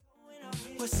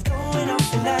What's going on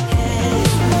in that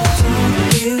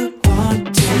head? Do you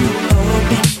want to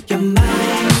open your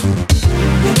mind?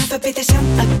 You'll never be the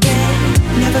same again.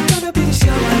 Never gonna be the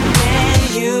same again.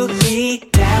 You be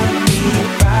down, be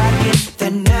rocking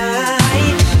the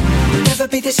night. Never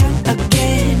be the same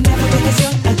again. Never be the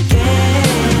same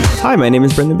again. Hi, my name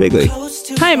is Brendan Bigley.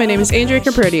 Hi, my name is Andrea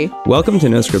Caperti. Welcome to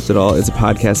No Script at All. It's a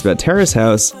podcast about Terrace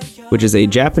House, which is a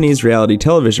Japanese reality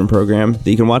television program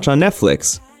that you can watch on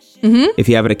Netflix if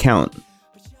you have an account.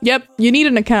 Yep, you need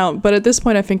an account, but at this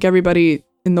point, I think everybody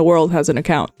in the world has an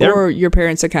account, or your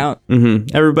parents' account.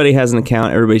 Everybody has an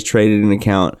account. Everybody's traded an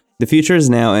account. The future is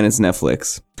now, and it's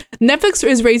Netflix. Netflix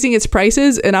is raising its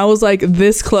prices, and I was like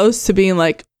this close to being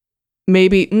like,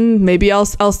 maybe I'll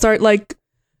start like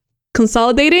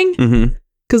consolidating.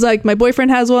 Because like my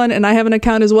boyfriend has one, and I have an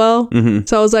account as well.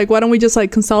 So I was like, why don't we just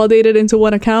like consolidate it into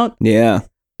one account? Yeah.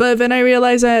 But then I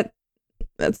realized that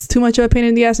that's too much of a pain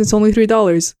in the ass. It's only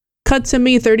 $3. Cut to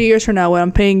me 30 years from now when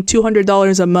I'm paying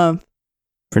 $200 a month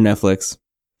For Netflix.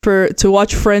 to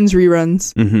watch Friends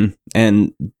reruns.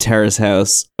 And Terrace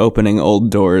House opening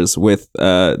old doors with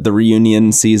the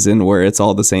reunion season where it's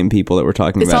all the same people that we're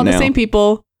talking It's about all now. the same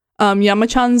people.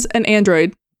 Yamachan's an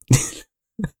android,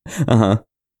 but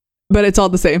it's all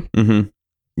the same.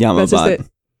 That's just Yamabot. it.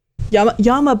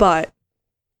 Yamabot.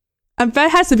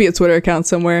 That has to be a Twitter account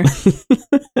somewhere.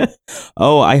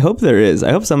 Oh, I hope there is.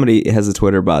 I hope somebody has a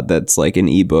Twitter bot that's like in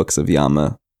ebooks of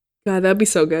Yama. God, that'd be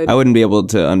so good. I wouldn't be able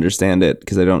to understand it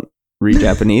because I don't read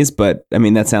Japanese, but I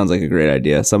mean, that sounds like a great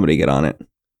idea. Somebody get on it.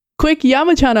 Quick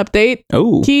Yamachan update.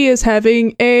 Oh, He is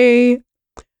having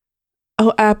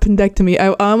appendectomy.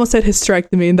 I almost said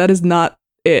hysterectomy, and that is not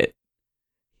it.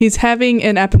 He's having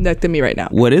an appendectomy right now.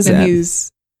 what is and that?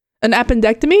 He's an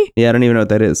appendectomy? Yeah, I don't even know what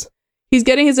that is. He's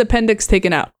getting his appendix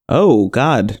taken out. Oh,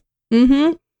 God.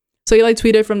 So he like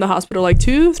tweeted from the hospital like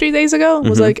 2-3 days ago.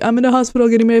 Was like, I'm in the hospital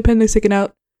getting my appendix taken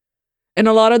out. And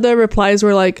a lot of the replies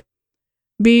were like,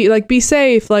 be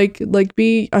safe, I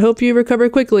hope you recover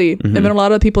quickly. And then a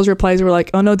lot of people's replies were like,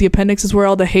 oh no, the appendix is where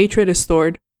all the hatred is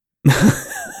stored.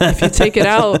 If you take it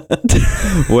out,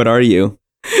 What are you?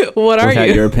 what are Without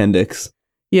you? your appendix.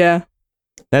 Yeah.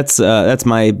 That's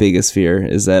my biggest fear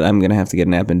is that I'm going to have to get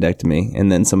an appendectomy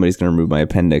and then somebody's going to remove my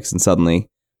appendix and suddenly,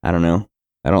 I don't know.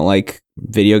 I don't like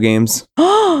video games.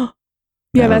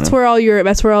 Yeah, that's where all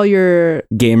your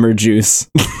Gamer juice.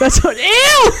 that's what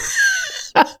ew.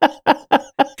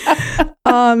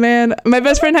 Oh man, my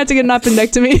best friend had to get an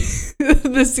appendectomy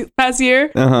this past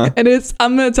year, and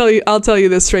I'll tell you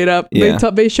this straight up. Yeah.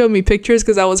 They showed me pictures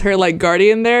because I was her like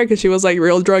guardian there because she was like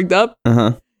real drugged up.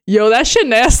 Yo, that shit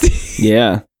nasty.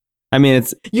 Yeah. I mean,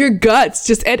 it's Your guts,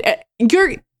 just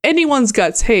anyone's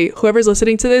guts. Hey, whoever's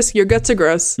listening to this, your guts are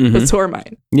gross, but so are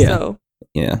mine. Yeah. So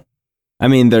yeah. I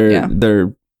mean,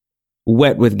 they're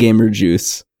wet with gamer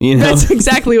juice, you know. that's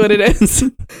exactly what it is.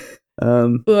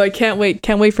 Um, Oh, I can't wait.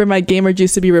 Can't wait for my gamer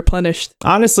juice to be replenished.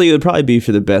 honestly, it would probably be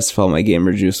for the best if all my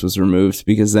gamer juice was removed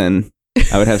because then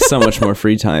I would have so much more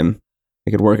free time.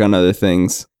 I could work on other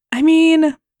things. I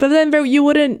mean, but then you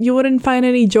wouldn't find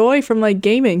any joy from like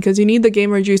gaming because you need the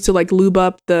gamer juice to like lube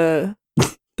up the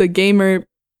gamer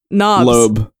knobs.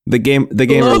 Lobe. The gamer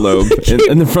lobe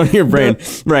in the front of your brain.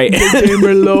 Right. The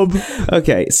gamer lobe.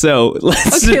 Okay, so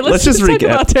let's just talk recap.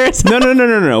 about Terrace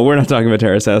No. We're not talking about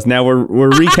Terrace House. Now we're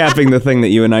recapping the thing that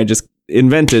you and I just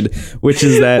invented, which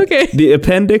is that Okay. the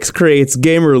appendix creates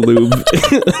gamer lube,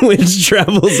 which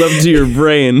travels up to your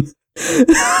brain.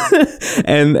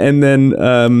 and then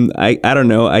I don't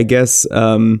know. I guess I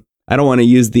don't want to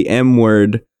use the M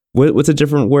word. What's a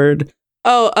different word?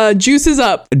 Oh, juices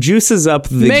up. Juices up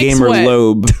the Makes gamer wet.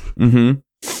 lobe.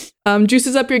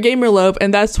 Juices up your gamer lobe,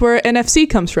 and that's where NFC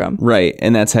comes from. Right,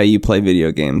 and that's how you play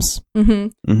video games.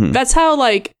 That's how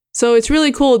like. So it's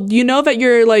really cool. You know that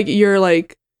your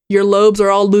lobes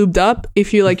are all lubed up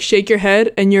if you like shake your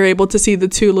head and you're able to see the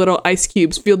two little ice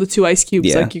cubes. Feel the two ice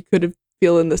cubes like you could have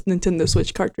feel in this Nintendo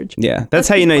Switch cartridge. Yeah, that's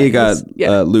how you know you got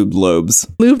lubed lobes.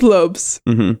 Lubed lobes.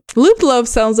 Lubed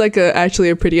lobes sounds like actually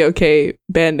a pretty okay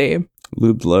band name.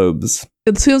 Lubed lobes.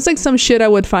 It feels like some shit I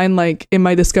would find like in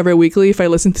my Discover Weekly if I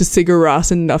listened to Sigur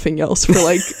Rós and nothing else for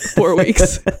like 4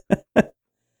 weeks.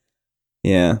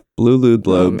 Yeah, blue lubed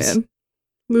lobes. Oh man,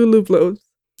 lubed lobes.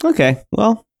 Okay,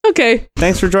 well, Okay,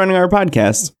 thanks for joining our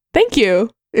podcast. thank you.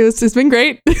 It's been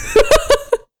great.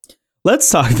 Let's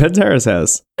talk about Terrace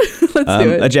House. Let's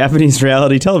do it. A Japanese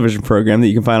reality television program that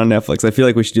you can find on Netflix. I feel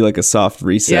like we should do like a soft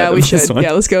reset. Yeah, of we this should. one.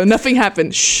 Yeah, let's go. Nothing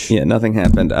happened. Shh. Yeah, nothing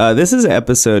happened. This is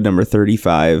episode number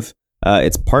 35.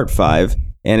 It's part 5,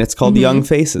 and it's called Young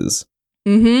Faces.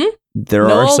 Mm-hmm. There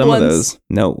No are old some ones. of those.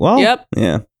 No, well, Yep.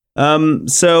 yeah.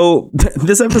 So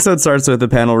this episode starts with a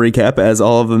panel recap, as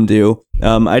all of them do.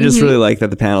 I just really like that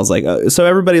the panel's like, so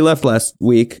everybody left last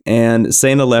week, and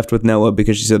Sana left with Noah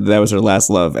because she said that was her last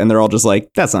love, and they're all just like,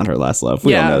 that's not her last love.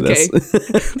 We all know this.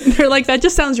 They're like, that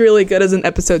just sounds really good as an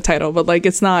episode title, but like,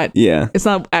 it's not. Yeah, it's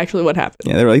not actually what happened.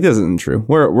 Yeah, they're like, this isn't true.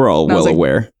 We're all well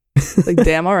aware. Like,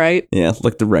 damn, all right. Yeah,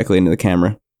 look directly into the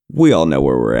camera. We all know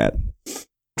where we're at.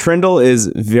 Trindle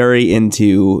is very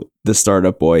into the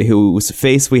startup boy whose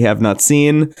face we have not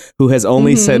seen, who has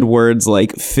only said words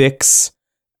like fix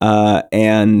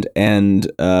and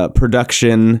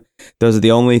production. Those are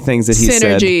the only things that he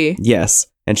said. Synergy. Yes.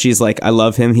 And she's like, I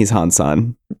love him. He's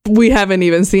Hansan. We haven't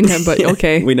even seen him, but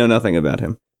okay. We know nothing about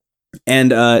him.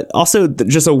 And also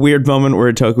just a weird moment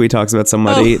where Tokui talks about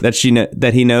somebody that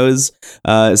he knows,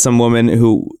 some woman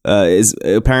who is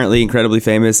apparently incredibly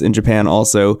famous in Japan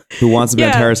also, who wants to be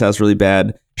on Terrace House really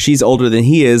bad. She's older than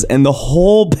he is, and the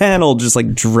whole panel just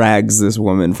like drags this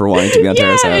woman for wanting to be on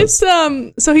Terrace House.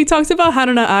 It's so he talks about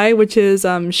Haruna Ai, which is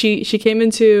she came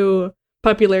into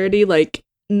popularity like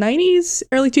 90s,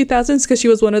 early 2000s because she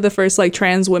was one of the first like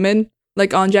trans women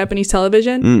like on Japanese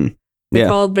television.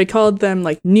 They called them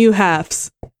like new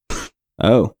halves.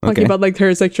 Oh, okay. Talking about like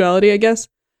her sexuality, I guess.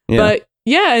 Yeah. But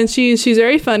yeah, and she's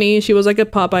very funny. She was like a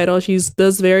pop idol. She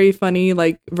does very funny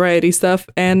like variety stuff,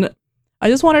 and I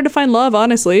just want her to find love,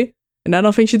 honestly. And I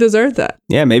don't think she deserved that.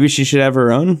 Yeah, maybe she should have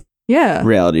her own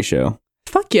reality show.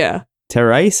 Fuck yeah.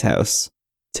 Terrace House.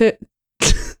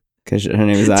 Because her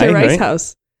name is Ai, Terrace right?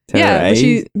 House. Terrace.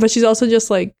 Yeah, but she's also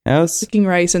just like cooking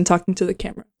rice and talking to the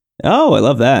camera. Oh, I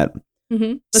love that.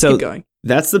 Let's keep going.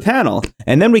 That's the panel.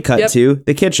 And then we cut to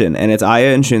the kitchen, and it's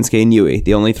Aya and Shunsuke and Yui,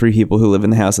 the only three people who live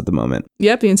in the house at the moment.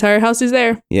 Yep, the entire house is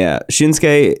there. Yeah.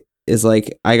 Shunsuke is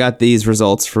like, I got these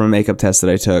results from a makeup test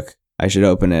that I took. I should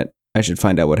open it. I should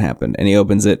find out what happened. And he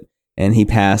opens it, and he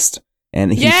passed,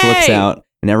 and he flips out,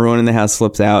 and everyone in the house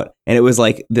flips out. And it was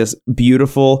like this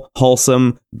beautiful,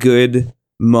 wholesome, good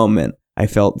moment. I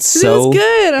felt so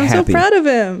good. I'm happy. So proud of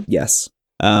him. Yes.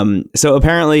 So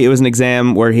apparently it was an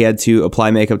exam where he had to apply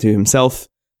makeup to himself.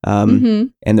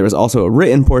 And there was also a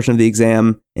written portion of the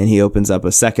exam, and he opens up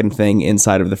a second thing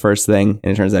inside of the first thing.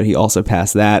 And it turns out he also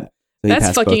passed that. So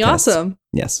that's fucking awesome.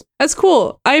 Yes. That's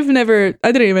cool. I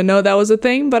didn't even know that was a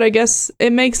thing, but I guess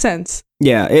it makes sense.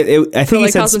 Yeah. I think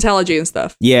like cosmetology and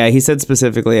stuff. Yeah. He said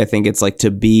specifically, I think it's like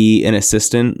to be an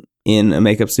assistant in a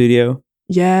makeup studio.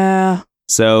 Yeah.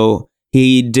 So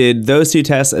he did those two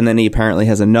tests, and then he apparently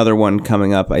has another one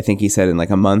coming up. I think he said in like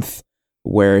a month,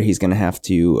 where he's going to have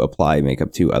to apply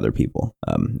makeup to other people.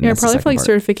 Probably for like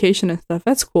certification and stuff.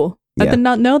 That's cool. I did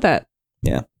not know that.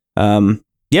 Yeah.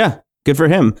 Yeah. Good for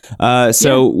him.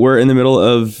 So we're in the middle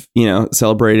of,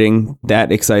 celebrating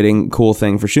that exciting, cool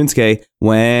thing for Shunsuke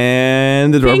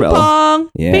when the doorbell. Ping pong.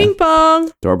 Yeah. Ping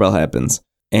pong. Doorbell happens.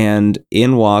 And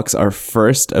in walks our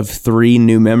first of 3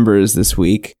 new members this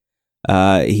week.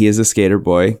 He is a skater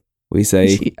boy. We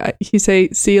say he say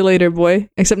see you later, boy.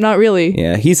 Except not really.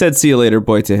 Yeah, he said see you later,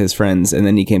 boy, to his friends, and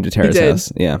then he came to Terrace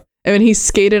House. Yeah, and then he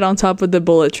skated on top of the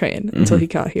bullet train until he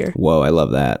got here. Whoa, I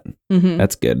love that.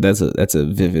 That's good. That's a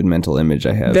vivid mental image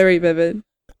I have. Very vivid.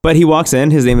 But he walks in.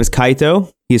 His name is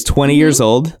Kaito. He's 20 years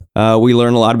old. We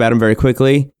learn a lot about him very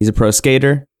quickly. He's a pro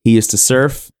skater. He used to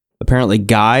surf. Apparently,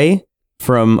 Guy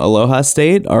from Aloha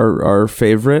State, our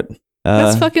favorite.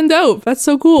 That's fucking dope. That's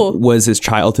so cool. Was his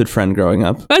childhood friend growing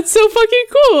up. That's so fucking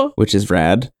cool. Which is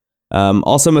rad.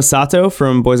 Also Masato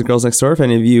from Boys and Girls Next Door, if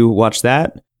any of you watched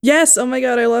that. Yes. Oh my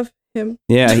God, I love him.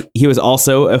 Yeah, he was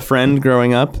also a friend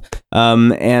growing up.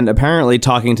 And apparently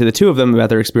talking to the two of them about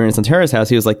their experience on Terrace House,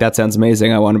 he was like, that sounds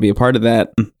amazing. I want to be a part of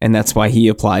that. And that's why he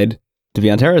applied to be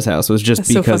on Terrace House, was just that's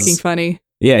because... so fucking funny.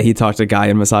 Yeah, he talked to Guy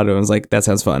and Masato and was like, that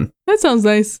sounds fun. That sounds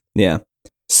nice. Yeah.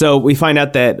 So we find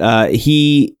out that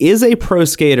he is a pro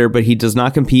skater, but he does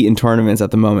not compete in tournaments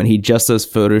at the moment. He just does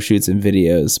photo shoots and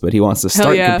videos, but he wants to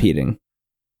start competing.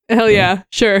 Hell yeah,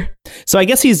 sure. So I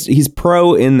guess he's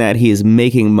pro in that he is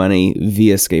making money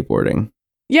via skateboarding.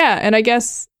 Yeah, and I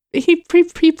guess he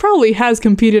probably has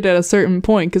competed at a certain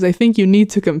point, because I think you need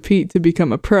to compete to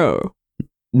become a pro.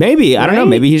 Maybe, right? I don't know.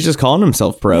 Maybe he's just calling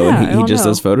himself pro, and he just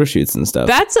does photo shoots and stuff.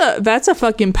 That's a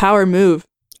fucking power move.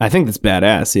 I think that's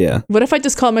badass, yeah. What if I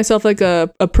just call myself like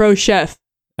a pro chef?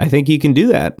 I think you can do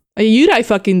that. Yudai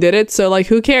fucking did it, so like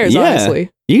who cares, honestly?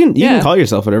 You can call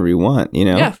yourself whatever you want,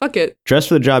 Yeah, fuck it. Dress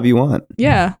for the job you want.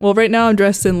 Yeah. Well, right now I'm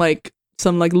dressed in like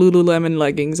some like Lululemon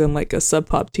leggings and like a Sub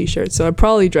Pop t-shirt, so I'm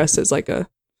probably dressed as like a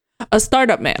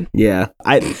startup man. Yeah.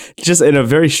 I just in a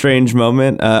very strange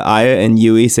moment, Aya and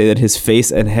Yui say that his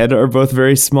face and head are both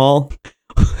very small.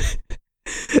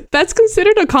 That's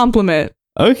considered a compliment.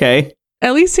 Okay.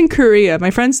 At least in Korea.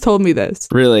 My friends told me this.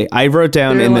 Really? I wrote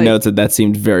down They're in the like- notes that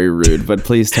seemed very rude, but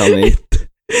please tell me.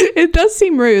 It does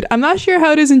seem rude. I'm not sure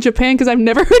how it is in Japan because I've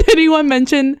never heard anyone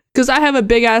mention, because I have a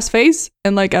big ass face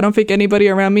and like I don't think anybody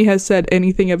around me has said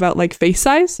anything about like face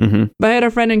size. hmm But I had a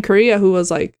friend in Korea who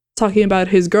was like talking about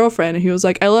his girlfriend and he was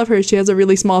like, I love her. She has a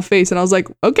really small face. And I was like,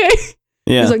 okay.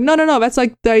 Yeah. He's like, no, that's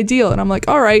like the ideal. And I'm like,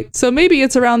 all right. So maybe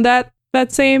it's around that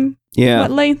same Yeah.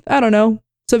 that length. I don't know.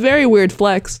 It's a very weird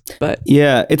flex, but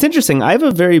Yeah, it's interesting. I have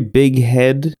a very big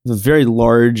head, a very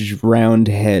large, round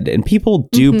head, and people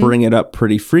do Mhm. bring it up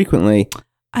pretty frequently.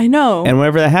 I know. And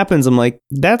whenever that happens, I'm like,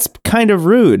 that's kind of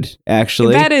rude,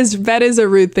 actually. that is a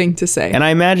rude thing to say. And I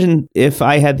imagine if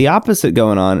I had the opposite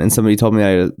going on and somebody told me I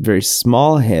had a very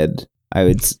small head, I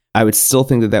would still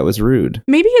think that was rude.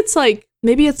 Maybe it's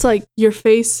like your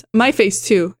face, my face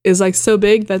too, is like so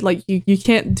big that like you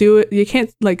can't do it. You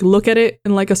can't like look at it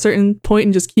in like a certain point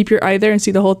and just keep your eye there and see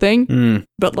the whole thing. Mm,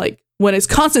 But like when it's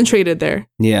concentrated there,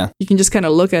 yeah, you can just kind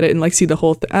of look at it and like see the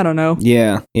whole thing. I don't know.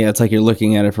 yeah. It's like you're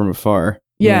looking at it from afar.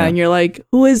 Yeah, and you're like,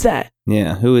 who is that?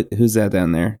 Yeah. Who's that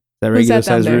down there? Is that Who's regular that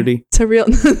down size there? Rudy? It's a real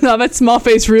no, that's small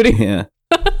face Rudy. Yeah.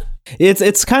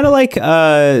 It's kind of like,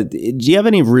 do you have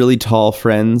any really tall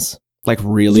friends? Like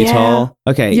really Yeah. tall?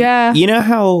 Okay. Yeah. You know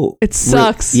how It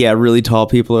sucks. really tall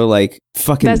people are like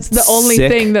fucking That's the only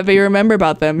sick? thing that they remember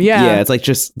about them. Yeah. Yeah, it's like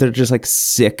they're just like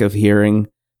sick of hearing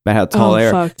about how tall Oh, they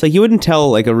are. fuck. It's like you wouldn't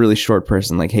tell like a really short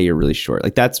person like, hey, you're really short.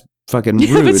 Like that's fucking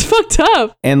Yeah, rude. it's fucked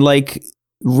up. And like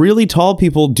really tall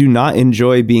people do not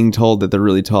enjoy being told that they're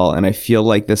really tall. And I feel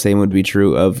like the same would be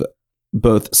true of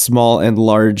both small and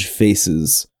large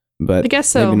faces. But I guess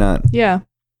so. maybe not. Yeah.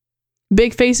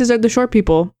 Big faces are the short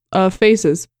people of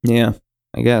faces. Yeah,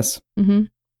 I guess. Mm-hmm.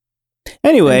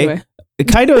 Anyway,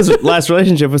 Kaido's last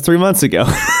relationship was 3 months ago.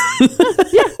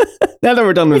 Yeah. Now that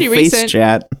we're done with Pretty face recent.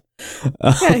 chat.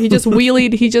 Yeah, he just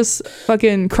he just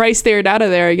fucking Christ stared out of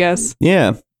there, I guess.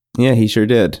 Yeah, he sure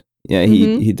did. Yeah,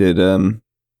 Mhm. he did.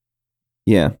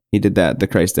 Yeah, he did that. The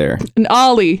Christ there. And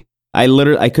Ollie.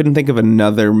 I couldn't think of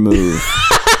another move.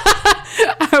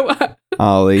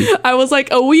 Ollie, I was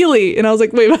like, a wheelie. And I was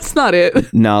like, wait, that's not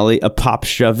it. nollie, a pop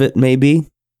shove it maybe.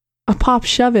 A pop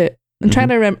shove it. I'm Mhm.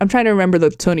 trying to remember the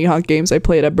Tony Hawk games I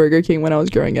played at Burger King when I was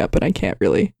growing up, but I can't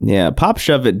really. Yeah, pop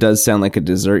shove it does sound like a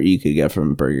dessert you could get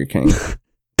from Burger King.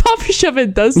 Pop shove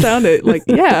it does sound it like,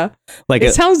 yeah. Like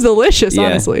It sounds delicious, yeah.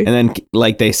 honestly. And then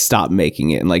like they stopped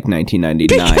making it in like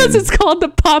 1999. Because it's called the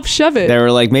pop shove it. They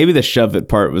were like, maybe the shove it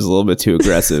part was a little bit too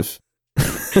aggressive.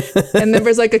 And then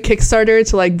there's like a Kickstarter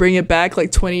to like bring it back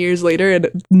like 20 years later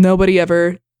and nobody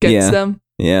ever gets Yeah. them.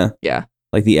 Yeah. Yeah.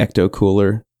 Like the Ecto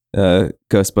Cooler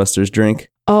Ghostbusters drink.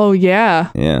 Oh,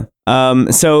 yeah. Yeah.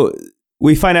 So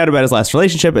we find out about his last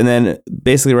relationship, and then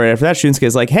basically right after that, Shunsuke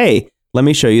is like, hey, let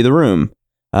me show you the room.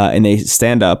 And they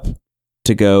stand up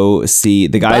to go see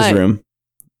the guy's But- room.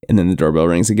 And then the doorbell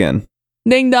rings again.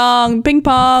 Ding dong, ping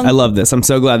pong. I love this. I'm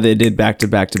so glad they did back to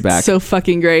back to back. So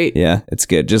fucking great. Yeah, it's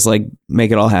good. Just like make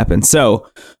it all happen. So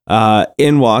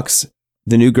in walks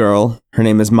the new girl. Her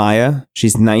name is Maya.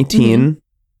 She's 19. Mm-hmm.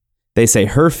 They say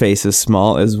her face is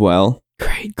small as well.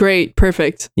 Great.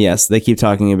 Perfect. Yes, they keep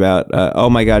talking about, oh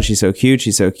my God, she's so cute.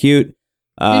 She's so cute.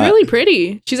 She's really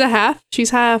pretty. She's half Sri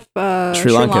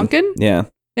Lankan. Yeah.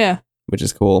 Yeah. Which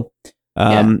is cool.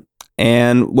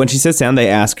 And when she sits down, they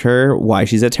ask her why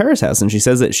she's at Terrace House. And she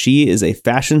says that she is a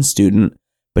fashion student,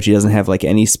 but she doesn't have like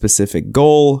any specific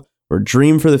goal or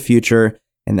dream for the future.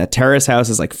 And that Terrace House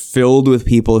is like filled with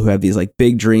people who have these like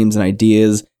big dreams and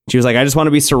ideas. She was like, I just want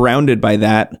to be surrounded by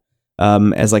that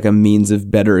as like a means of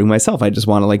bettering myself. I just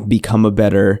want to like become a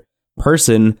better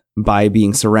person by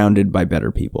being surrounded by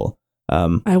better people.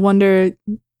 I wonder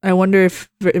if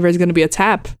there's going to be a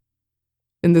tap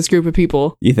in this group of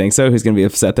people. You think so? Who's going to be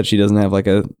upset that she doesn't have like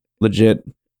a legit,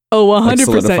 Oh, 100%. like,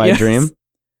 solidified Yes. dream?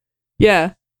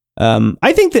 Yeah.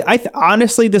 I think that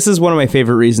honestly, this is one of my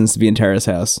favorite reasons to be in Terrace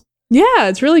House. Yeah,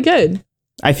 it's really good.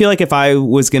 I feel like if I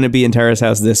was going to be in Terrace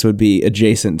House, this would be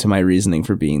adjacent to my reasoning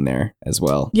for being there as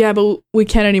well. Yeah, but we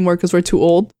can't anymore because we're too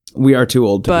old. We are too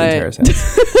old to be in Terrace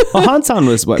House. Well, Hansan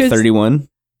was what, 'Cause- 31?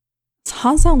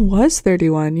 Hansan was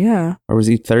 31, yeah. Or was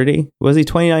he 30? Was he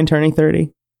 29 turning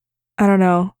 30? I don't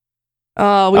know.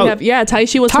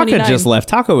 Taishi was Taka 29. just left.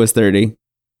 Taka was 30.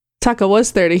 Taka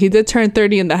was 30. He did turn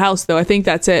 30 in the house, though. I think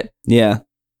that's it. Yeah.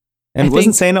 And I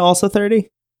wasn't think- Sana also 30?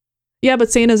 Yeah,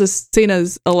 but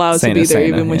Seina's allowed to be there Sana,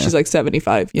 even when yeah. she's like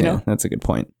 75, you Yeah, know? that's a good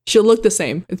point. She'll look the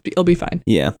same. It'll be fine.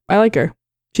 Yeah. I like her.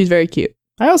 She's very cute.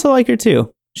 I also like her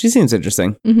too. She seems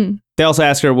interesting. Mm-hmm. They also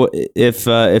ask her if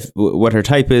what her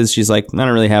type is. She's like, I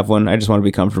don't really have one. I just want to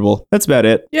be comfortable. That's about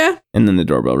it. Yeah. And then the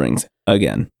doorbell rings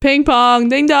again. Ping pong,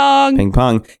 ding dong. Ping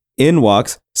pong. In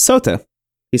walks Sota.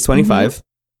 He's 25.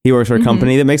 He works for a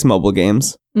company that makes mobile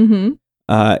games.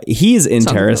 Mm-hmm. He's in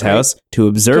Sounds Tara's about right. house to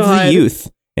observe the God.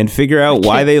 youth and figure out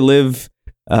why they live,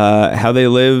 how they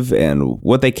live, and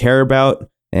what they care about.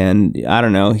 And I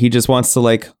don't know. He just wants to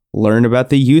like learn about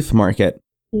the youth market.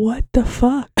 What the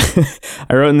fuck?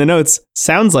 I wrote in the notes,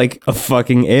 sounds like a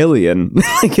fucking alien.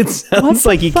 Like it sounds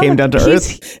like he came down to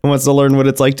Earth and wants to learn what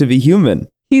it's like to be human.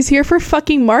 He's here for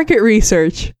fucking market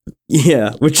research.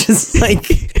 Yeah, which is like,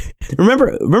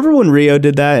 remember when Rio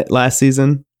did that last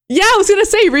season? Yeah, I was gonna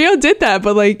say Rio did that,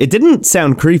 but like, It didn't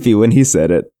sound creepy when he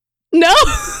said it. no.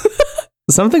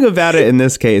 Something about it in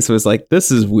this case was like,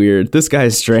 this is weird. This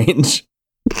guy's strange.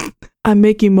 I'm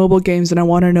making mobile games and I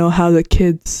want to know how the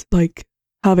kids like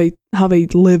how they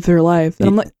live their life. And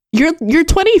I'm like, you're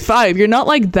 25. You're not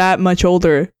like that much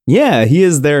older. Yeah, he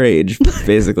is their age,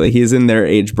 basically. He's in their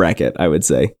age bracket, I would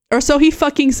say. Or so he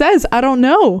fucking says. I don't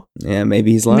know. Yeah,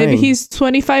 maybe he's lying. Maybe he's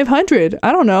 2,500.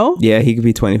 I don't know. Yeah, he could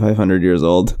be 2,500 years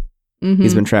old. Mhm.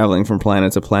 He's been traveling from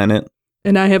planet to planet.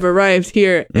 And I have arrived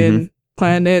here in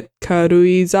planet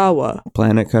Karuizawa.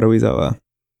 Planet Karuizawa.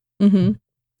 Mm-hmm.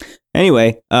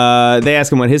 Anyway, they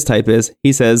ask him what his type is.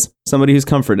 He says, somebody who's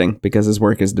comforting because his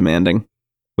work is demanding.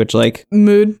 Which, like,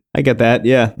 Mood. I get that,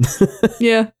 yeah.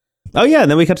 Yeah. Oh, yeah, and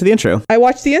then we cut to the intro. I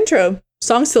watched the intro.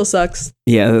 Song still sucks.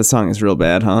 Yeah, the song is real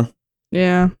bad, huh?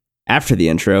 Yeah. After the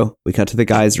intro, we cut to the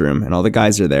guys' room, and all the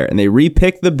guys are there, and they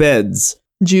repick the beds.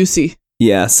 Juicy.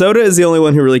 Yeah, Soda is the only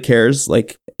one who really cares,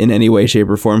 like, in any way, shape,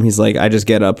 or form. He's like, I just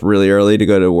get up really early to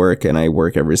go to work, and I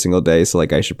work every single day, so,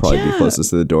 like, I should probably be closest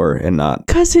to the door and not.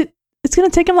 Because it's going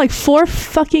to take him like 4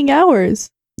 fucking hours.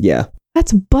 Yeah,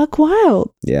 That's buck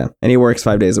wild. yeah. And he works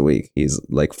 5 days a week. He's,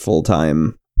 like,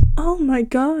 full-time Oh my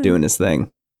God. doing his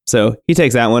thing. So he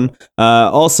takes that one.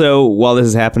 Also, while this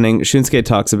is happening, Shunsuke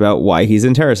talks about why he's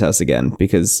in Tara's house again,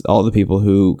 because all the people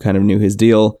who kind of knew his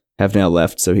deal have now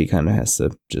left, so he kind of has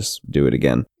to just do it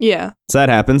again. Yeah. So that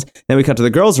happens. Then we cut to the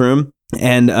girls' room,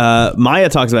 and Maya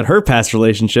talks about her past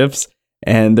relationships,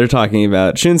 and they're talking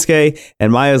about Shunsuke,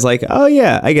 and Maya's like, oh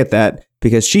yeah, I get that,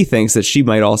 because she thinks that she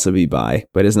might also be bi,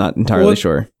 but is not entirely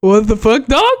sure. What the fuck,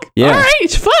 dog? Yeah. All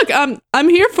right. Fuck. I'm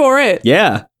here for it.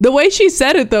 Yeah. The way she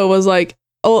said it though was like,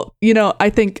 oh, you know, I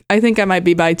think I might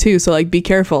be bi too. So like, be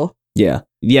careful. Yeah.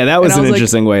 Yeah, that was And I an was like,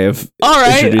 interesting way of all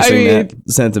right, introducing I mean- that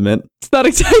sentiment.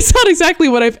 It's not exactly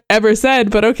what I've ever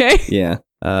said, but okay. Yeah.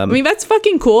 I mean, that's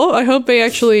fucking cool. I hope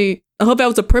that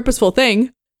was a purposeful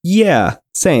thing. Yeah,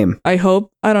 same. I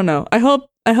hope. I don't know. I hope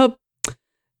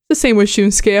the same with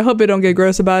Shunsuke. I hope they don't get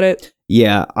gross about it.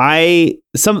 Yeah,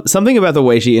 something about the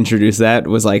way she introduced that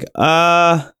was like,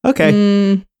 okay,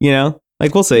 Mm, you know,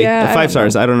 like we'll see. Yeah, I 5 don't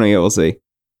stars. I don't know yet. We'll see.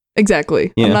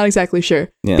 exactly. Yeah. I'm not exactly sure.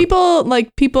 Yeah.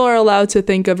 People are allowed to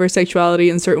think of her sexuality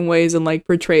in certain ways and like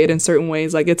portray it in certain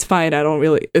ways. Like it's fine.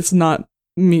 It's not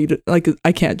me to, like,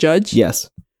 I can't judge. Yes.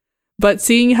 But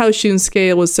seeing how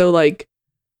Shunsuke was so like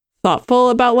thoughtful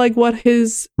about like what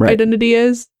his Right. identity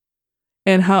is,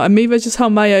 and how, and maybe that's just how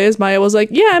Maya is. Maya was like,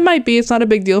 yeah, it might be. It's not a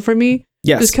big deal for me.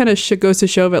 Yes. Just kind of goes to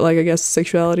show that like, I guess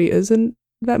sexuality isn't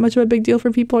that much of a big deal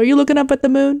for people. Are you looking up at the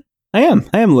moon? I am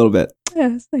a little bit.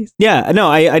 Yeah, it's nice. Yeah. No,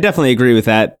 I definitely agree with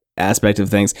that aspect of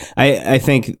things. I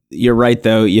think you're right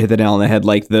though. You hit the nail on the head.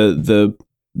 Like the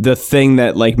thing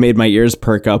that like made my ears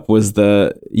perk up was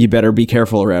you better be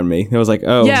careful around me. I was like,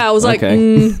 oh Yeah, I was like,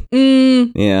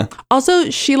 okay. Yeah. Also,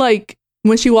 she like,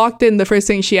 when she walked in, the first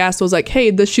thing she asked was like, hey,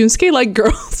 does Shunsuke like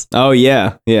girls? Oh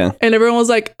yeah. Yeah. And everyone was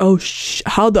like, oh,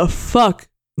 how the fuck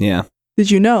Yeah. did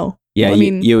you know? Yeah. Well, I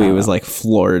mean, Yui was like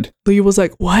floored. Lee was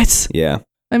like, what? Yeah.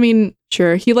 I mean,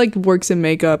 sure, he like works in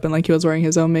makeup and like he was wearing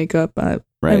his own makeup. But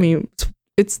Right. I mean,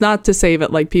 it's not to say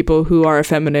that like people who are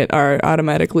effeminate are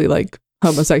automatically like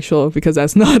homosexual, because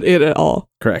that's not it at all.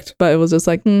 Correct. But it was just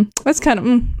like, that's kind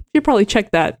of, you probably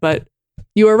check that, but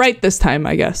you were right this time,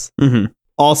 I guess. Mm-hmm.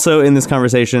 Also in this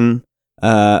conversation,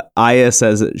 Aya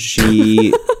says that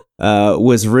she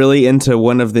was really into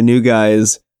one of the new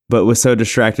guys, but was so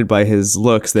distracted by his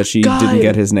looks that she God. didn't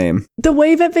get his name. The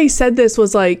way that they said this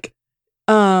was like,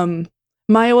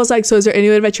 Maya was like, so is there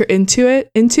anyone that you're into?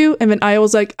 And then Aya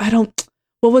was like,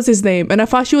 what was his name? And I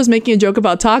thought she was making a joke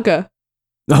about Taka.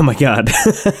 Oh my God.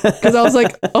 Because I was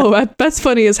like, oh, that's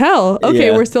funny as hell. Okay,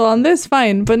 Yeah. we're still on this,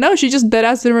 fine. But no, she just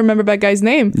deadass didn't remember that guy's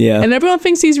name. Yeah. And everyone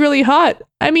thinks he's really hot.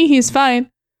 I mean, he's fine.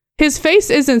 His face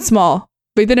isn't small.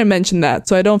 They didn't mention that,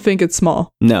 so I don't think it's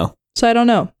small. No. So I don't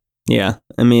know. Yeah.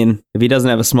 I mean, if he doesn't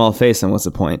have a small face, then what's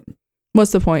the point?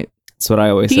 What's the point? That's what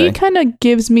I always He say. kind of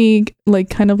gives me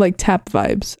like kind of like Tap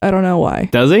vibes. I don't know why.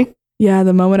 Does he? Yeah,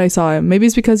 the moment I saw him. Maybe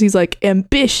it's because he's like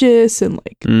ambitious and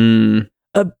like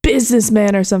a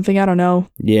businessman or something. I don't know.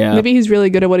 Yeah. Maybe he's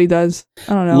really good at what he does.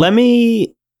 I don't know. Let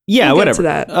me. Yeah, We'll get whatever. to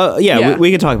that. Yeah.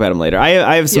 We can talk about him later.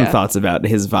 I have some Yeah. thoughts about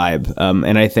his vibe,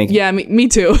 and I think Yeah, me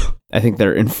too. I think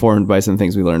they're informed by some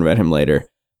things we learned about him later.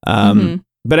 Mhm.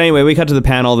 But anyway, we cut to the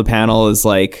panel. The panel is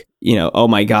like, oh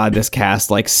my God, this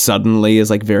cast like suddenly is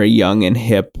like very young and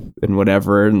hip and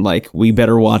whatever. And like, we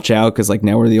better watch out because like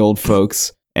now we're the old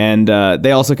folks. And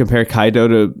they also compare Kaido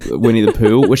to Winnie the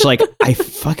Pooh, which like I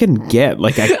fucking get.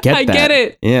 Like I get I that. get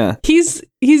it. Yeah. He's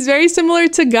very similar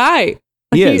to Guy.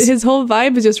 Like, He is. his whole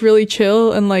vibe is just really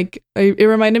chill and like it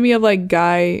reminded me of like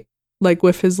Guy like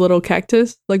with his little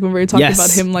cactus. Like when we were talking Yes.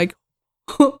 about him like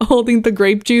holding the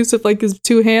grape juice with like his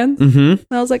two hands. Mm-hmm. And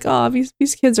I was like, oh,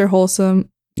 these kids are wholesome.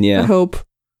 I Yeah. hope.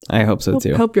 I hope so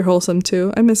too. Hope you're wholesome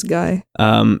too. I miss Guy.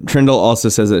 Trindle also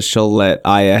says that she'll let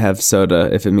Aya have soda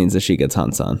if it means that she gets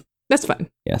Hansan. That's fine.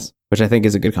 Yes. Which I think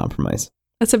is a good compromise.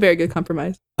 That's a very good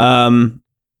compromise.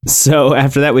 So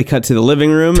after that, we cut to the living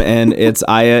room, and it's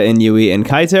Aya and Yui and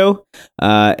Kaito.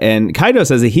 And Kaito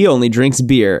says that he only drinks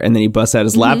beer, and then he busts out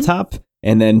his laptop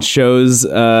and then shows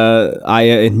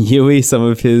Aya and Yui some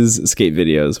of his skate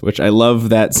videos, which I love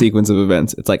that sequence of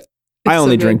events. It's like, I so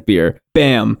only good. drink beer.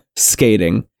 Bam,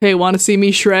 skating. Hey, want to see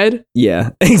me shred? Yeah,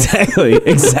 exactly,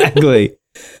 exactly.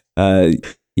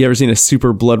 You ever seen a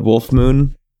super blood wolf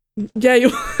moon? Yeah, you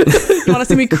want to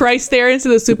see me cry stare into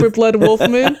the super blood wolf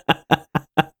moon?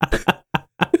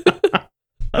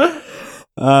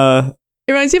 It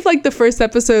reminds me of like the first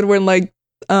episode when like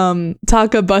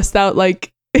Taka busts out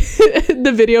like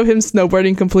the video of him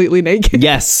snowboarding completely naked.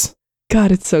 Yes. God,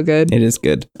 it's so good. It is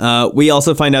good. We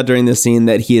also find out during this scene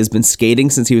that he has been skating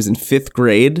since he was in 5th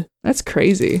grade. That's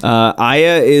crazy.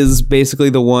 Aya is basically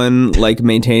the one like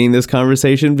maintaining this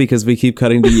conversation because we keep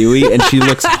cutting to Yui and she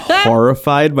looks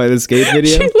horrified by the skate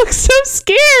video. She looks so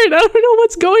scared. I don't know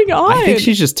what's going on. I think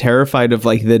she's just terrified of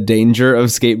like the danger of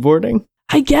skateboarding.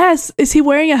 I guess. Is he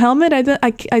wearing a helmet?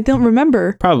 I don't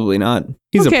remember. Probably not.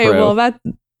 He's okay, a pro. well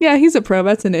yeah, he's a pro.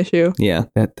 That's an issue. Yeah,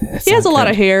 that's He has a not lot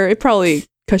good. of hair. It probably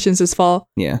cushions his fall.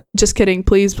 Yeah. Just kidding.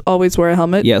 Please always wear a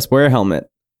helmet. Yes, wear a helmet,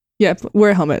 Yeah,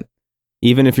 wear a helmet.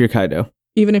 even if you're Kaido.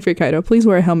 Even if you're Kaido, please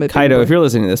wear a helmet. Kaido, if you're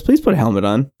listening to this, please put a helmet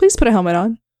on. Please put a helmet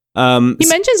on. He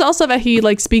mentions also that he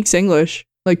like speaks English,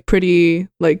 like pretty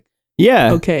like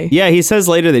Yeah. okay. Yeah, he says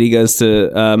later that he goes to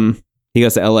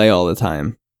LA all the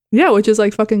time. Yeah, which is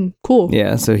like fucking cool.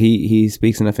 Yeah, so he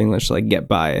speaks enough English to like get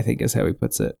by, I think is how he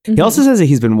puts it. He Mhm. also says that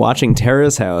he's been watching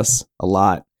Terrace House a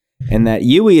lot and that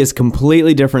Yui is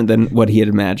completely different than what he had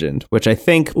imagined, which I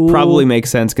think Ooh. probably makes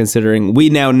sense considering we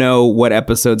now know what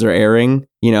episodes are airing,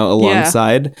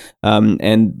 alongside.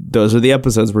 And those are the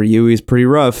episodes where Yui's pretty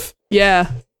rough. Yeah.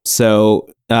 So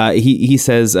he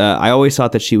says, I always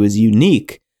thought that she was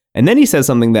unique. And then he says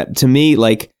something that to me,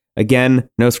 like, again,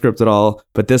 no script at all,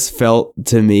 but this felt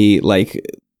to me like,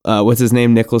 what's his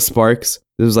name? Nicholas Sparks.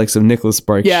 This was like some Nicholas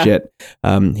Sparks Yeah. shit.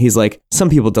 He's like, some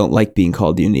people don't like being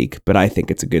called unique, but I think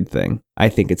it's a good thing. I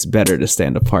think it's better to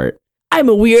stand apart. I'm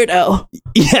a weirdo.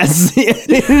 Yes, it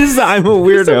is. I'm a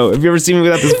weirdo. Have you ever seen me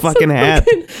without this fucking hat?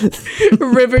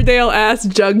 Riverdale ass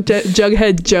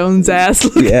Jughead Jones ass.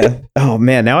 Yeah. Oh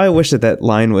man, now I wish that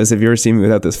line was, have you ever seen me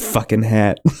without this fucking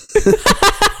hat?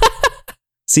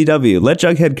 CW, let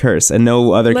Jughead curse and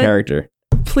no other character.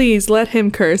 Please let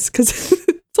him curse because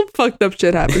some fucked up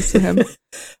shit happens to him.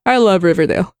 I love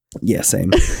Riverdale. Yeah,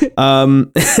 same.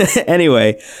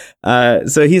 Anyway,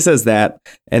 so he says that,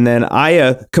 and then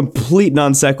Aya, complete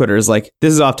non sequitur, is like,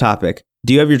 this is off topic.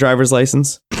 Do you have your driver's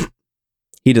license?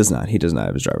 He does not. He does not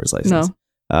have his driver's license.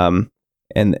 No.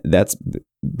 And that's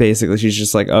basically, she's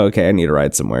just like, oh, okay, I need to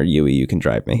ride somewhere. Yui, you can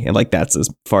drive me. And like, that's as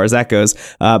far as that goes.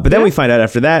 But then we find out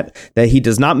after that he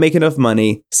does not make enough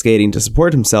money skating to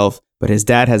support himself, but his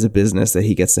dad has a business that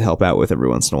he gets to help out with every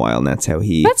once in a while. And that's how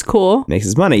he That's cool. makes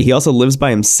his money. He also lives by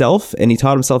himself and he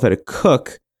taught himself how to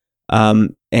cook.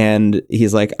 And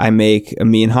he's like, I make a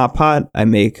mean hot pot. I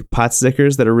make pot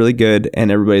stickers that are really good.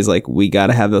 And everybody's like, we got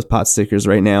to have those pot stickers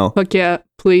right now. Fuck yeah,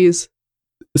 please.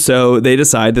 So they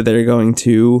decide that they're going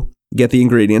to get the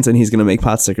ingredients and he's going to make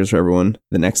pot stickers for everyone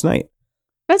the next night.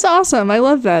 That's awesome. I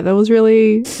love that. That was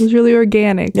really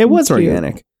organic. It was Cute.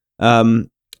 organic.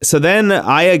 So then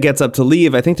Aya gets up to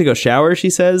leave, I think to go shower, she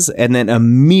says. And then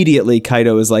immediately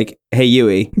Kaido is like, hey,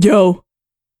 Yui, Yo.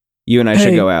 you and I should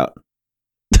Hey. go out.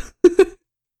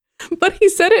 But he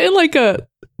said it in like a,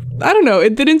 I don't know.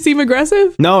 It didn't seem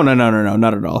aggressive. No, not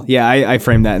at all. Yeah, I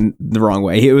framed that in the wrong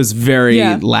way. It was very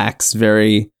Yeah. lax,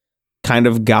 very kind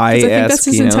of 'Cause guy-esque. I think that's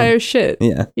his entire shit.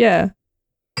 Yeah. Yeah.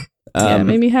 It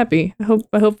made me happy. I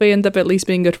hope they end up at least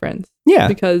being good friends. Yeah.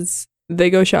 Because they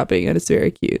go shopping and it's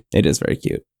very cute. It is very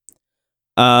cute.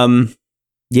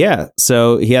 Yeah.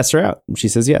 So he asks her out. She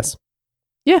says yes.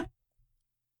 Yeah.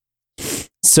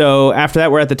 So after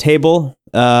that, we're at the table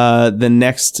the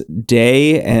next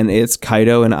day, and it's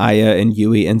Kaido and Aya and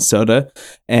Yui and Sota,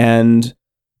 and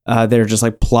they're just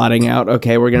like plotting out,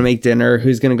 okay, we're gonna make dinner,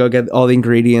 who's gonna go get all the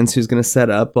ingredients, who's gonna set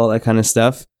up, all that kind of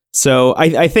stuff. So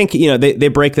I think, you know, they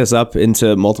break this up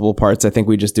into multiple parts. I think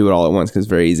we just do it all at once because it's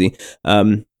very easy.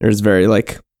 There's very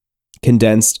like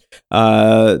condensed.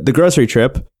 The grocery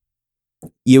trip,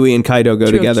 Yui and Kaido go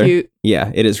It's real together. Cute.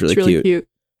 Yeah, it is really, It's really cute.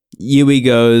 Yui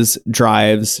goes,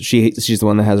 drives. She's the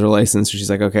one that has her license. So she's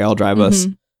like, okay, I'll drive us.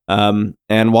 And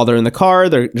while they're in the car,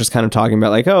 they're just kind of talking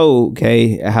about like, oh,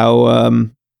 okay, how,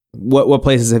 what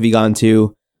places have you gone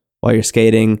to while you're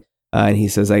skating? And he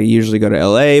says, I usually go to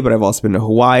LA, but I've also been to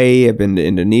Hawaii. I've been to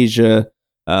Indonesia.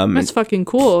 That's fucking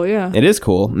cool. Yeah. It is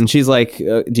cool. And she's like,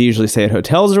 do you usually stay at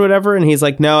hotels or whatever? And he's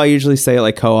like, no, I usually stay at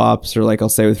like co-ops or like I'll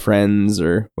stay with friends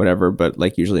or whatever, but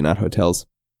like usually not hotels.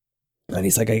 And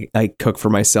he's like, I cook for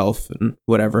myself and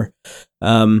whatever.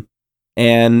 And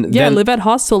then, live at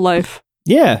hostel life.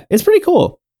 Yeah, it's pretty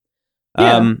cool.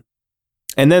 Yeah.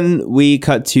 And then we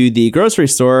cut to the grocery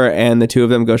store and the two of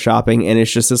them go shopping, and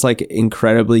it's just this like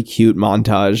incredibly cute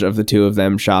montage of the two of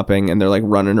them shopping, and they're like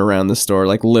running around the store,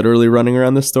 like literally running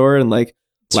around the store and like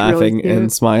It's really laughing cute.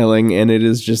 and smiling, and it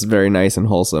is just very nice and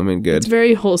wholesome and good. It's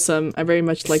very wholesome. I very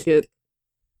much like it.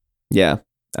 Yeah.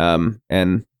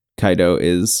 And Kaido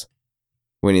is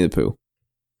Winnie the Pooh.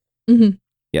 Mhm.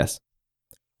 Yes.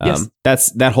 Yes.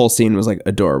 That whole scene was like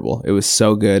adorable. It was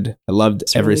so good. I loved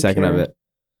It's every really second of cute.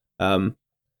 it.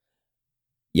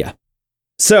 Yeah.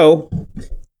 So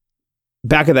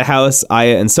back at the house,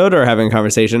 Aya and Sota are having a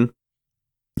conversation,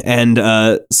 and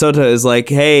Sota is like,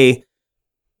 "Hey,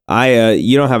 Aya,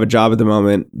 you don't have a job at the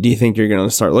moment. Do you think you're going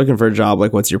to start looking for a job?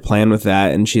 Like, what's your plan with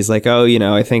that?" And she's like, "Oh, you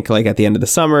know, I think like at the end of the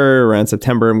summer, around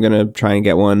September, I'm going to try and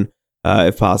get one.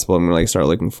 If possible, I'm going to like start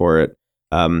looking for it."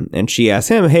 And she asks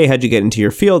him, "Hey, how'd you get into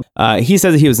your field?" He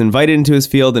says that he was invited into his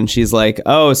field, and she's like,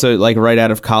 "Oh, so like right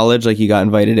out of college, like you got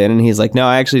invited in?" And he's like, "No,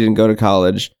 I actually didn't go to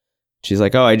college." She's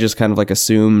like, "Oh, I just kind of like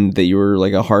assumed that you were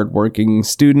like a hardworking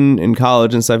student in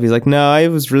college and stuff." He's like, "No, I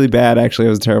was really bad. Actually, I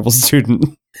was a terrible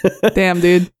student." Damn,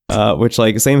 dude. Which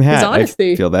like same hat. I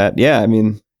honesty. feel that. Yeah, I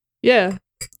mean, Yeah.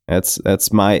 that's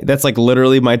like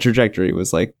literally my trajectory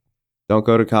was like, don't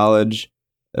go to college,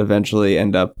 eventually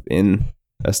end up in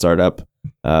a startup.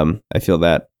 I feel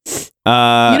that.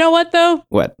 You know what though?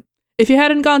 What? If you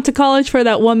hadn't gone to college for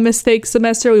that one mistake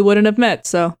semester, we wouldn't have met.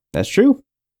 So That's true.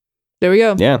 there we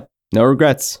go. Yeah. No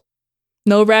regrets.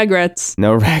 No regrets.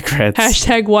 No regrets.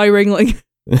 Hashtag Y Ringling.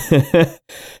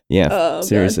 Yeah. Oh,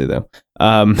 seriously though.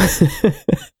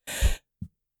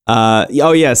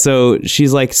 Oh yeah. So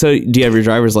she's like, "So do you have your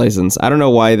driver's license?" I don't know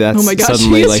why that's Oh my gosh,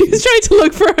 suddenly like. she's trying to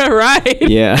look for a ride.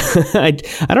 Yeah.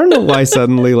 I don't know why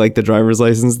suddenly like the driver's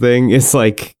license thing is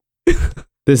like,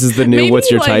 this is the new Maybe,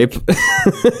 what's your like,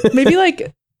 type.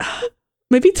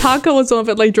 maybe Taka was the one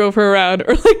that like drove her around,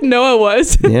 or like Noah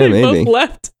was. Yeah, They maybe. both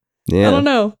left. Yeah. I don't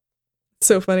know.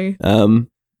 So funny.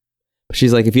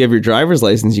 She's like, "If you have your driver's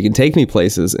license, you can take me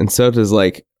places." And Sota's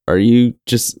like, "Are you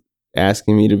just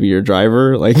asking me to be your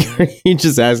driver? Like, are you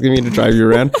just asking me to drive you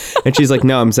around?" And she's like,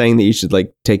 "No, I'm saying that you should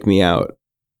like take me out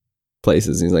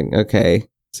places." And he's like, "Okay,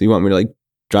 so you want me to like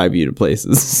drive you to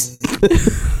places?"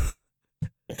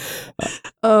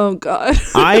 Oh god.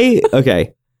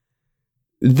 Okay.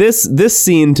 This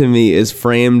scene to me is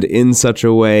framed in such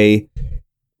a way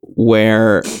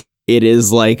where it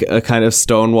is like a kind of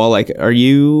stonewall. Like, are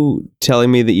you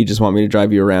telling me that you just want me to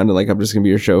drive you around and like I'm just gonna be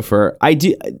your chauffeur? I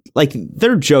do. Like,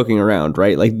 they're joking around,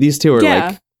 right? Like these two are Yeah.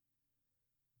 like,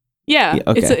 Yeah. Yeah,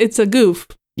 okay. It's a goof.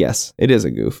 yes, it is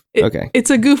a goof. Okay, It's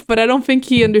a goof, but I don't think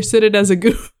he understood it as a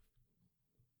goof.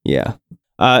 yeah.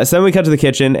 So then we cut to the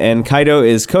kitchen, and Kaido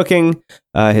is cooking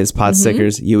his pot Mhm.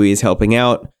 stickers. Yui is helping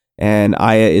out, and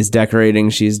Aya is decorating.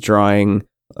 She's drawing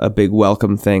a big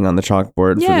welcome thing on the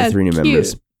chalkboard for Yeah, the three new cute.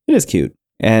 members. It is cute.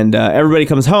 And everybody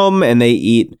comes home, and they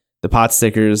eat the pot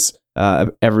stickers.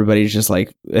 Everybody's just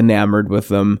like enamored with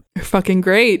them. They're fucking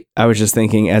great. I was just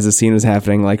thinking as the scene was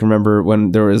happening, like, remember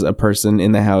when there was a person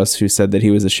in the house who said that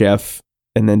he was a chef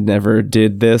and then never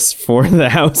did this for the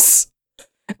house?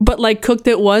 But like cooked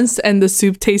it once and the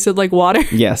soup tasted like water.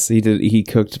 Yes, he did. He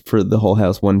cooked for the whole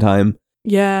house one time.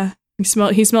 Yeah. He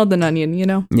smelled an onion, you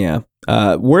know? Yeah.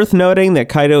 Worth noting that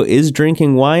Kaido is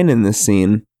drinking wine in this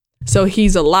scene. So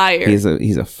he's a liar. He's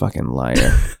a fucking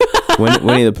liar.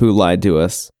 Winnie the Pooh lied to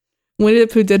us. Winnie the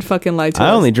Pooh did fucking lie to us.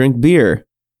 I only drink beer.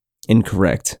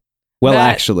 Incorrect. Well,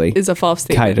 That actually. is a false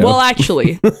statement. Kaido. Well,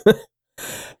 actually,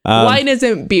 wine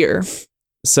isn't beer.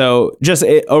 So just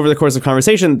over the course of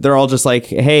conversation, they're all just like,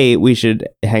 hey, we should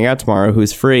hang out tomorrow.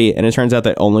 Who's free? And it turns out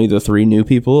that only the 3 new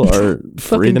people are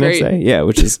free Fucking the next great. day. Yeah,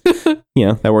 which is,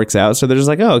 that works out. So they're just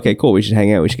like, oh, okay, cool. We should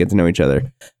hang out. We should get to know each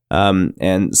other.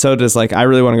 And Soda's like, I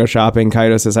really want to go shopping.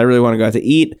 Kaido says, I really want to go out to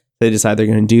eat. They decide they're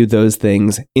going to do those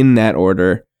things in that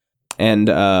order. And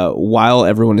while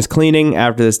everyone is cleaning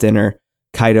after this dinner,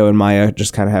 Kaido and Maya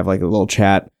just kind of have like a little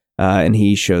chat. And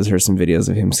he shows her some videos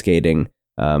of him skating.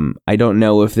 I don't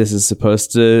know if this is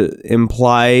supposed to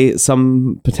imply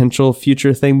some potential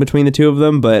future thing between the two of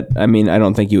them, but I mean, I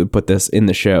don't think you would put this scene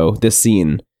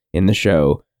in the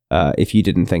show, if you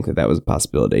didn't think that was a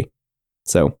possibility.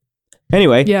 So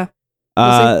anyway, Yeah.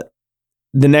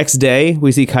 the next day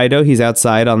we see Kaido. He's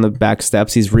outside on the back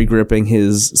steps. He's regripping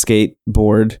his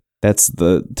skateboard. That's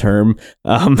the term.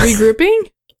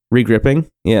 Regrouping? Regripping.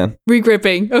 Yeah.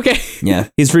 Regripping. Okay. Yeah.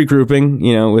 He's regrouping,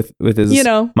 with his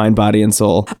mind, body, and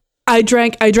soul. I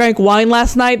drank wine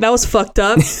last night. That was fucked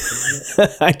up.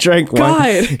 I drank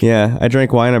wine. God. Yeah, I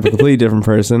drank wine. I'm a completely different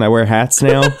person. I wear hats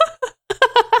now.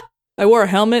 I wore a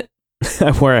helmet.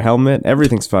 I wear a helmet.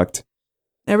 Everything's fucked.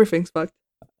 Everything's fucked.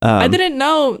 I didn't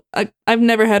know. I've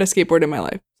never had a skateboard in my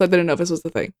life, so I didn't know if this was the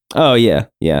thing. Oh, yeah.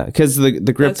 Because the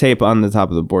grip That's- tape on the top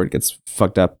of the board gets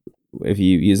fucked up if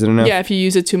you use it enough. Yeah, if you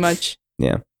use it too much.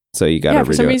 Yeah. So you gotta Yeah,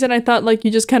 for some redo it. reason I thought like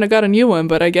you just kind of got a new one,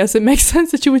 but I guess it makes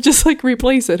sense that you would just like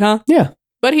replace it, huh? Yeah.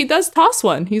 But he does toss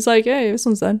one. He's like, hey, this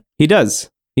one's done. He does.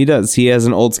 He has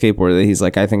an old skateboard that he's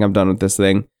like, I think I'm done with this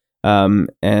thing.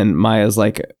 And Maya's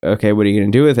like, okay, what are you going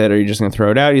to do with it? Are you just going to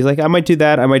throw it out? He's like, I might do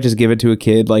that. I might just give it to a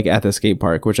kid like at the skate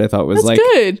park, which I thought was That's like,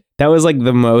 good. that was like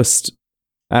the most,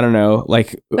 I don't know,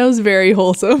 like, That was very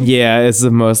wholesome. yeah, it's the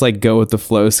most like go with the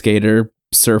flow skater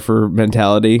surfer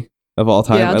mentality of all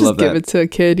time. Yeah, I'll I just love give that. it to a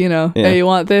kid, Yeah. Hey, you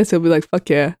want this? He'll be like, fuck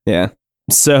yeah. Yeah.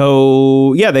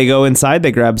 So yeah, they go inside,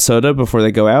 they grab soda before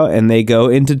they go out, and they go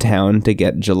into town to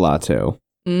get gelato.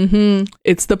 Mm-hmm.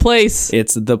 It's the place.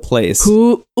 It's the place.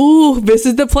 Ooh, this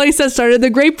is the place that started the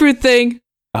grapefruit thing.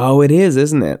 Oh, it is,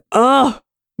 isn't it? Oh,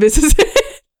 this is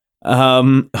it. Oh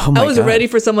my I was God. ready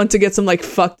for someone to get some like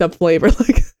fucked up flavor.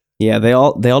 Like Yeah, they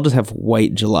all just have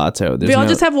white gelato. they all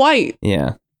just have white.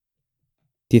 Yeah.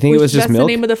 Do you think it was just that's milk?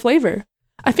 the name of the flavor.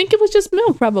 I think it was just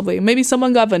milk, probably. Maybe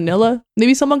someone got vanilla.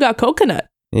 Maybe someone got coconut.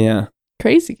 Yeah.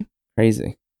 Crazy.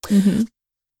 Crazy. Mm-hmm.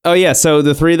 Oh yeah, so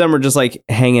the 3 of them are just like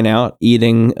hanging out,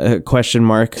 eating question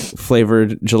mark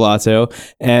flavored gelato,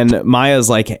 and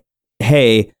Maya's like,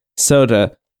 "Hey,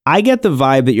 Soda, I get the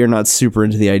vibe that you're not super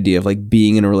into the idea of like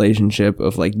being in a relationship,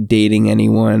 of like dating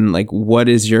anyone. Like, what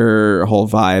is your whole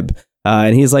vibe?"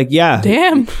 And he's like, "Yeah,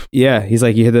 Damn. yeah." He's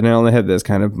like, "You hit the nail on the head. That's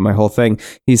kind of my whole thing."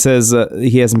 He says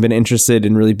he hasn't been interested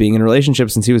in really being in a relationship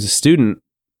since he was a student.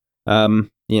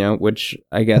 Which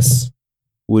I guess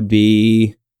would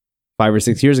be 5 or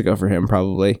 6 years ago for him,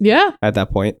 probably Yeah. at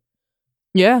that point.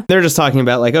 Yeah. They're just talking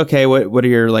about like, okay, what are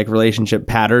your like relationship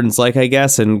patterns like, I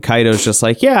guess. And Kaido's just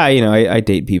like, yeah, I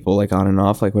date people like on and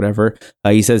off, like whatever.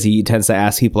 He says he tends to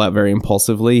ask people out very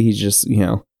impulsively. He's just,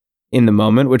 in the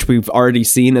moment, which we've already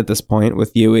seen at this point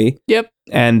with Yui. Yep.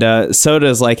 And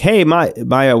Soda's like, hey,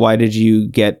 Maya, why did you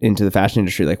get into the fashion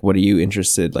industry? Like, what are you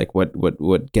interested? Like,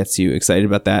 what gets you excited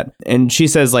about that? And she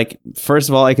says, like, first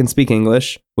of all, I can speak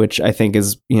English, which I think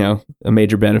is, a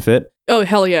major benefit. Oh,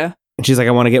 hell yeah. And she's like,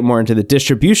 I want to get more into the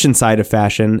distribution side of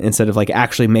fashion instead of like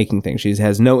actually making things. She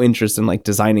has no interest in like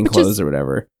designing clothes or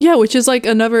whatever. Yeah, which is like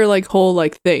another like whole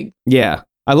like thing. Yeah.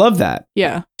 I love that.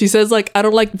 Yeah. She says like, I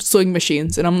don't like sewing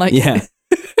machines. And I'm like, Yeah.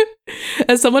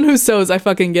 As someone who sews, I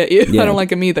fucking get you. Yeah. I don't like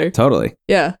them either. Totally.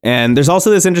 Yeah. And there's also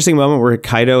this interesting moment where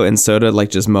Kaido and Soda like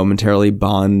just momentarily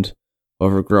bond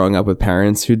over growing up with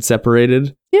parents who'd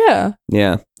separated. Yeah.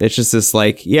 Yeah. It's just this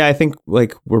like, yeah, I think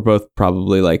like we're both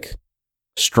probably like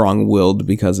strong-willed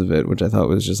because of it, which I thought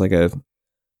was just like a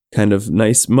kind of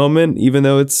nice moment, even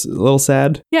though it's a little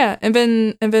sad. Yeah. And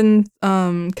then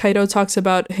Kaido talks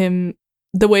about him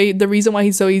the reason why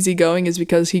he's so easygoing is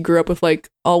because he grew up with like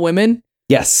all women.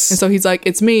 Yes. And so he's like,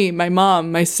 it's me, my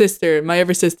mom, my sister, my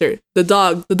other sister, the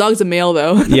dog. The dog's a male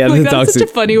though. Yeah, like, the that's dog's such a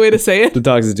funny way to say it. The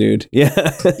dog's a dude.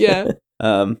 Yeah. Yeah.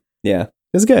 Yeah. It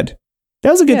was good.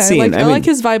 That was a good Yeah, scene. I like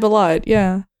his vibe a lot.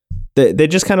 Yeah. They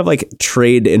just kind of like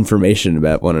trade information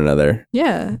about one another.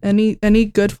 Yeah. Any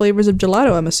good flavors of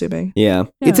gelato, I'm assuming. Yeah.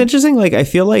 Yeah. It's interesting. Like, I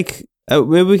feel like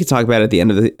maybe we could talk about it at the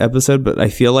end of the episode, but I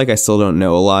feel like I still don't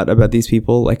know a lot about these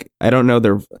people. Like, I don't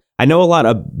know I know a lot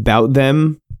about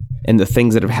them, and the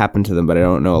things that have happened to them, but I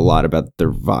don't know a lot about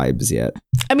their vibes yet.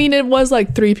 I mean, it was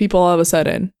like 3 people all of a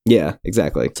sudden. Yeah,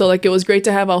 exactly. So like it was great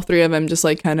to have all 3 of them just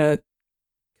like kind of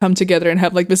come together and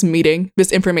have like this meeting,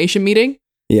 this information meeting.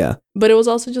 Yeah. But it was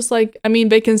also just like, I mean,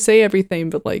 they can say everything,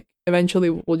 but like eventually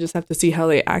we'll just have to see how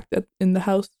they act in the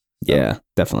house. So. Yeah,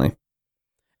 definitely.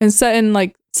 And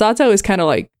like Sato is kind of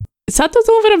like, Sato's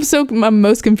the one that I'm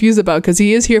most confused about because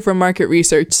he is here for market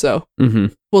research. So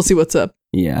we'll see what's up.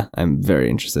 Yeah, I'm very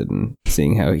interested in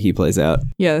seeing how he plays out.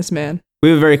 Yeah, this man. We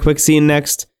have a very quick scene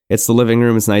next. It's the living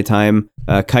room. It's nighttime.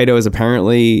 Kaito is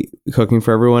apparently cooking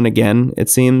for everyone again, it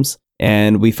seems.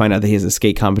 And we find out that he has a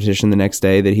skate competition the next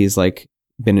day that he's like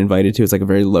been invited to. It's like a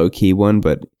very low key one,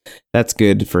 but that's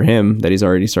good for him that he's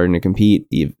already starting to compete.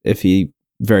 If he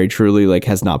very truly like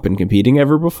has not been competing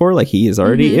ever before, like he is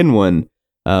already in one,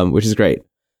 which is great.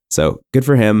 So good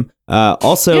for him.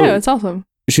 Also, yeah, it's awesome.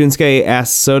 Shunsuke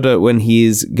asks Sota when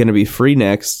he's going to be free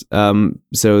next,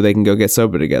 so they can go get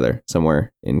soba together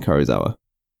somewhere in Karuizawa.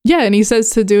 Yeah, and he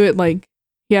says to do it like,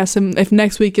 he asks him if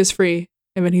next week is free.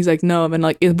 And then he's like, no. And then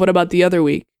like, what about the other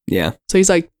week? Yeah. So he's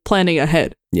like planning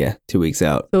ahead. Yeah, 2 weeks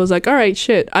out. So it was like, all right,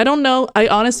 shit. I don't know. I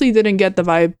honestly didn't get the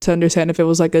vibe to understand if it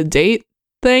was like a date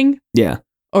thing. Yeah.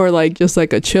 Or like just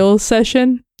like a chill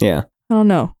session. Yeah. I don't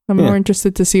know. I'm more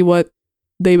interested to see what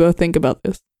they both think about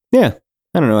this. Yeah.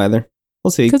 I don't know either.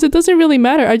 We'll see. Because it doesn't really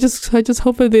matter. I just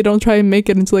hope that they don't try and make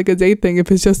it into like a date thing if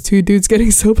it's just 2 dudes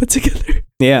getting soba together.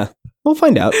 Yeah. We'll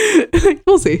find out.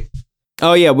 We'll see.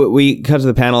 Oh, yeah. We cut to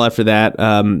the panel after that.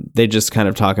 They just kind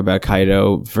of talk about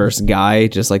Kaito versus Guy,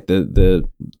 just like the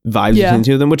vibes between the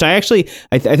two of them, which I actually,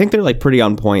 I think they're like pretty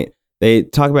on point. They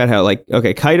talk about how like,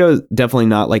 okay, Kaito's definitely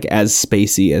not like as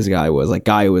spacey as Guy was. Like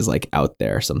Guy was like out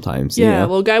there sometimes. Yeah. You know?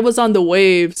 Well, Guy was on the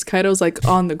waves. Kaito's like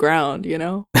on the ground, you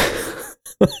know?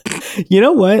 You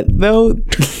know what, though?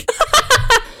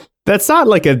 That's not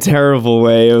like a terrible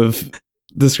way of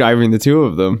describing the two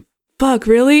of them. Fuck,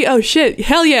 really? Oh, shit.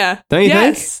 Hell yeah. Don't you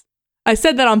think? I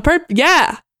said that on purpose.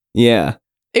 Yeah. Yeah.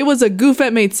 It was a goof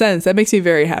that made sense. That makes me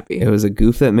very happy. It was a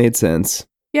goof that made sense.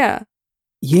 Yeah.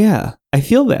 Yeah. I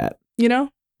feel that. You know?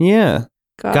 Yeah.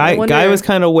 God, Guy was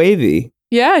kind of wavy.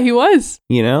 Yeah, he was.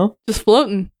 You know? Just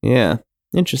floating. Yeah.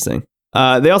 Interesting.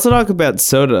 They also talk about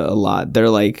Sota a lot. They're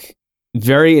like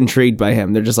very intrigued by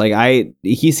him. They're just like,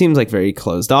 he seems like very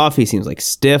closed off. He seems like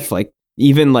stiff. Like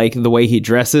even like the way he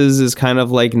dresses is kind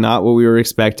of like not what we were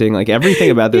expecting. Like everything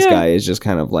about this guy is just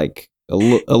kind of like a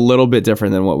little bit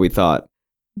different than what we thought.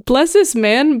 Bless this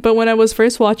man. But when I was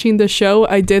first watching the show,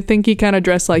 I did think he kind of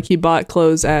dressed like he bought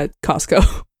clothes at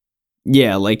Costco.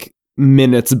 Yeah, like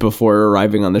minutes before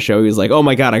arriving on the show, he was like, "Oh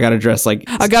my god, I gotta dress like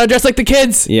the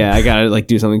kids." Yeah, I gotta like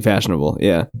do something fashionable.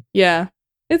 Yeah, yeah.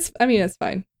 It's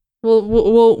fine.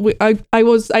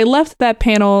 I left that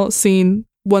panel scene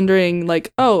wondering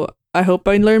like, oh, I hope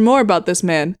I learn more about this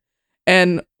man.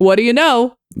 And what do you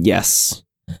know? Yes,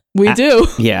 we do.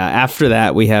 Yeah. After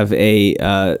that, we have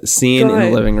a scene in the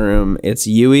living room. It's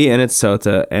Yui and it's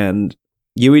Sota, and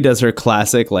Yui does her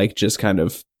classic like just kind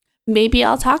of. Maybe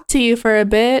I'll talk to you for a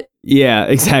bit. Yeah,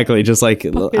 exactly. Just like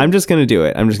I'm just gonna do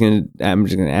it. I'm just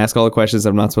gonna ask all the questions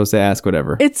I'm not supposed to ask.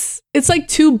 Whatever. It's like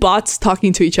 2 bots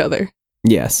talking to each other.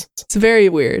 Yes. It's very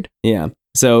weird. Yeah.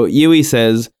 So Yui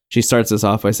says, she starts us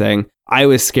off by saying, "I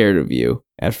was scared of you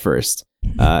at first,"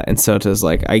 and Sota's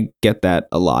like, "I get that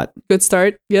a lot." Good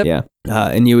start. Yep. Yeah.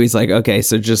 And Yui's like, "Okay,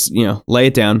 so just lay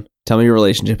it down. Tell me your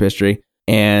relationship history."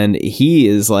 And he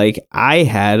is like, "I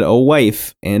had a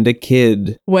wife and a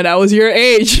kid when I was your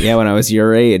age." Yeah, when I was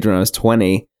your age, when I was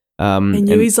 20. And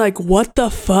Yui's like, "What the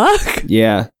fuck?"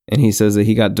 Yeah, and he says that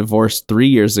he got divorced 3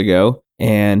 years ago,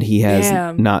 and he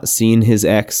has not seen his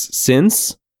ex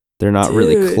since. They're not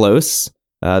really close.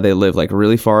 They live like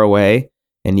really far away.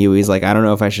 And Yui's like, "I don't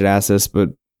know if I should ask this, but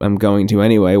I'm going to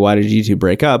anyway. Why did you two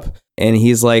break up?" And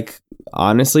he's like,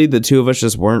 "Honestly, the two of us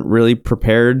just weren't really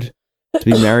prepared to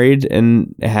be married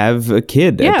and have a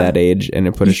kid at that age, and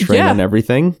it put a strain on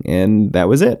everything, and that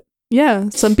was it." Yeah,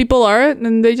 some people are,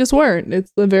 and they just weren't.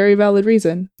 It's a very valid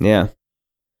reason. Yeah.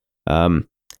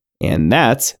 And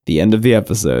that's the end of the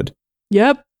episode.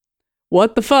 Yep.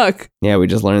 What the fuck? Yeah, we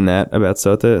just learned that about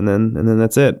Sota, and then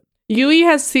that's it. Yui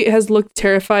has looked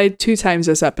terrified 2 times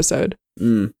this episode.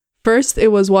 First, it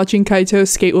was watching Kaito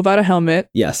skate without a helmet.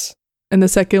 Yes. And the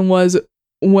second was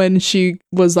when she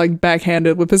was like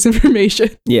backhanded with this information.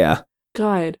 Yeah.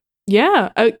 God. Yeah.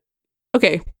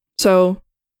 Okay. So.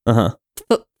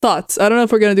 Thoughts. I don't know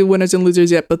if we're gonna do winners and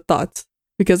losers yet, but thoughts.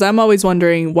 Because I'm always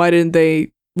wondering why didn't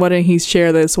he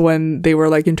share this when they were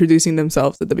like introducing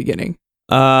themselves at the beginning?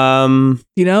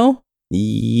 You know?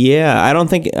 Yeah, I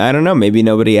don't know. Maybe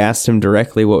nobody asked him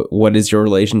directly what is your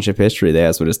relationship history. They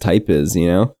asked what his type is, you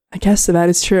know? I guess that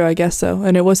is true. I guess so.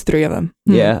 And it was 3 of them.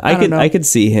 Yeah, I don't know. I could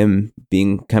see him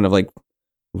being kind of like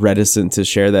reticent to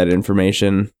share that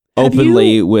information Have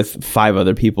openly you- with 5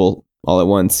 other people all at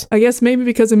once. I guess maybe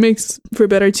because it makes for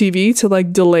better TV to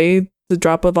like delay the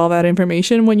drop of all that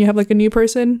information when you have like a new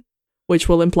person, which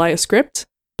will imply a script.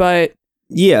 But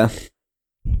Yeah.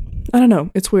 I don't know.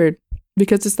 It's weird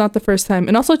because it's not the first time.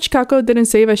 And also Chikako didn't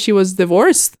say that she was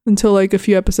divorced until like a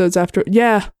few episodes after.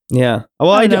 Yeah. Yeah.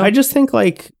 Well, I don't know. I just think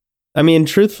like, I mean,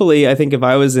 truthfully, I think if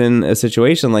I was in a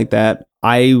situation like that,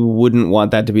 I wouldn't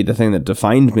want that to be the thing that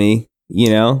defined me, you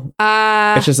know?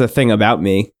 It's just a thing about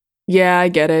me, Yeah, I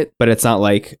get it. but it's not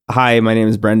like, hi, my name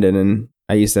is Brendan and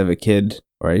I used to have a kid.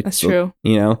 Or That's true.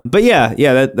 You know? But yeah,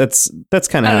 that's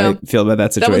kind of I how don't I feel about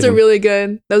that situation. That was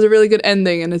a really good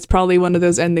ending, and it's probably one of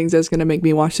those endings that's gonna make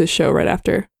me watch this show right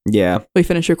after Yeah. we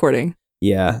finish recording.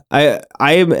 Yeah. I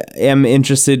am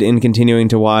interested in continuing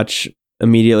to watch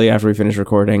immediately after we finish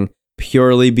recording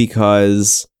purely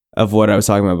because of what I was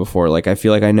talking about before. Like, I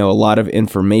feel like I know a lot of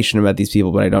information about these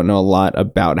people, but I don't know a lot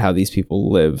about how these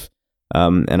people live.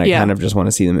 And I kind of just want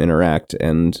to see them interact.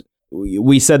 And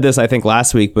we said this, I think,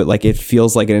 last week, but like, it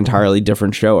feels like an entirely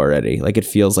different show already. Like, it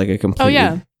feels like a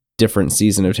completely different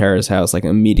season of Terrace House, like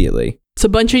immediately. It's a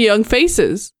bunch of young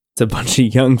faces. It's a bunch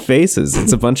of young faces.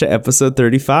 It's a bunch of episode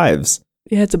 35s.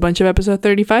 Yeah, it's a bunch of episode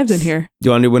 35s in here. Do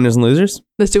you want to do winners and losers?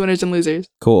 Let's do winners and losers.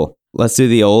 Cool. Let's do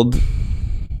the old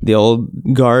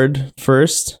guard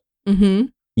first. Mm-hmm.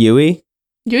 Yui?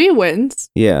 Yui wins.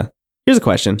 Yeah. Here's a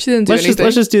question. She didn't do anything.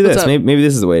 Let's just do What's this. up? Maybe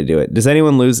this is the way to do it. Does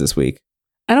anyone lose this week?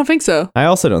 I don't think so. I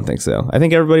also don't think so. I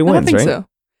think everybody wins, I don't think right? so.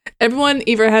 Everyone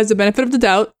either has the benefit of the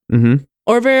doubt Mm-hmm.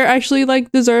 or they actually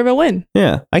like deserve a win.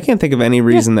 Yeah. I can't think of any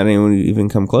reason that anyone would even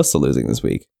come close to losing this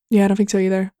week. Yeah, I don't think so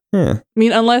either. Yeah. I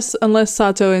mean, unless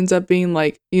Sato ends up being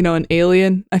like, you know, an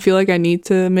alien, I feel like I need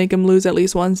to make him lose at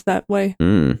least once that way.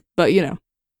 Mm. But, you know.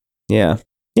 Yeah.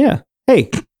 Yeah. Hey,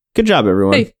 good job,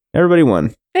 everyone. Hey. Everybody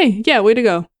won. Hey, yeah, way to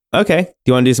go. Okay. Do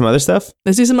you want to do some other stuff?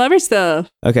 Let's do some other stuff.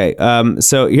 Okay.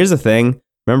 So here's the thing.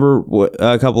 Remember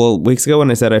a couple of weeks ago when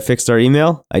I said I fixed our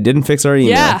email? I didn't fix our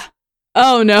email. Yeah.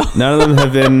 Oh, no. None of them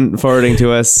have been forwarding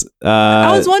to us.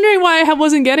 I was wondering why I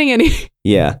wasn't getting any.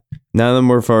 Yeah. None of them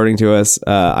were forwarding to us.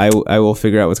 I will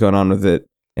figure out what's going on with it,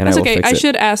 and That's I will okay. fix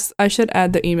it. I should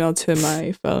add the email to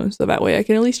my phone so that way I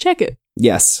can at least check it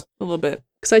Yes. a little bit.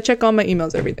 Because I check all my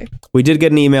emails every day. We did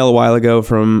get an email a while ago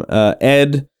from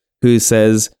Ed, who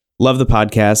says, "Love the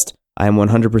podcast. I am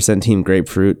 100% Team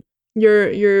Grapefruit."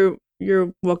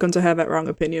 You're welcome to have that wrong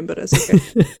opinion, but it's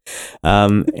okay.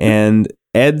 And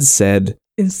Ed said,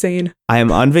 Insane. "I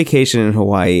am on vacation in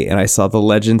Hawaii, and I saw the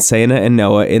legend Sana and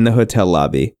Noah in the hotel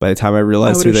lobby. By the time I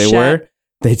realized I who would've they were,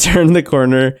 they turned the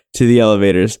corner to the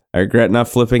elevators. I regret not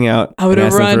flipping out. I would've and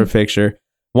asked them for run. a picture.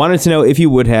 Wanted to know if you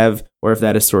would have, or if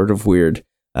that is sort of weird.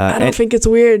 I don't think it's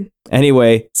weird.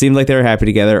 Anyway, seemed like they were happy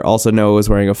together. Also, Noah was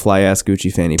wearing a fly-ass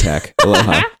Gucci fanny pack.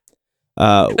 Aloha.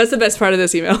 That's the best part of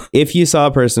this email. If you saw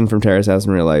a person from Terrace House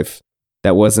in real life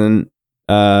that wasn't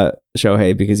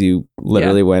Shohei, because you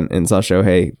literally went and saw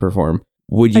Shohei perform,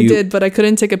 would you? I did, but I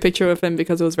couldn't take a picture with him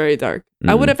because it was very dark.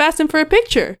 I would have asked him for a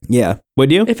picture. Yeah.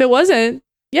 Would you? If it wasn't,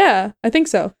 yeah, I think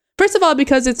so. First of all,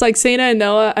 because it's like Sana and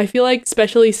Noah, I feel like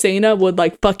especially Sana would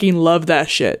like fucking love that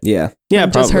shit. Yeah. Yeah,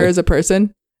 Not just her probably. as a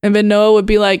person. And then Noah would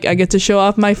be like, I get to show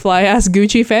off my fly ass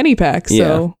Gucci fanny pack. So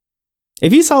Yeah.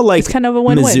 If you saw like it's kind of a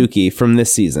win-win. Mizuki from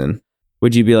this season,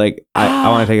 would you be like, I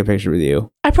want to take a picture with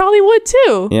you? I probably would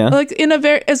too. Yeah. Like in a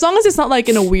very, as long as it's not like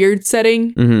in a weird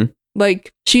setting, Mm-hmm.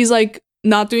 like she's like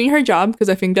not doing her job because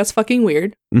I think that's fucking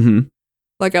weird. Mm-hmm.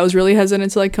 Like I was really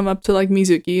hesitant to like come up to like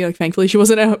Mizuki. Like thankfully she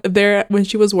wasn't there when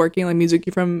she was working, like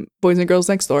Mizuki from Boys and Girls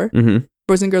Next Door. Mm-hmm.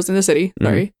 Boys and Girls in the City.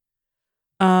 Sorry.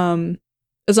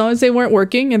 As long as they weren't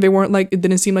working and they weren't like, it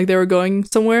didn't seem like they were going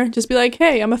somewhere, just be like,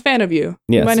 hey, I'm a fan of you.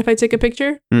 Yes. You mind if I take a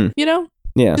picture? Mm. You know?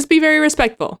 Yeah. Just be very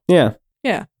respectful. Yeah.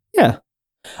 Yeah. Yeah.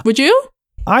 Would you?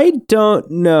 I don't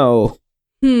know.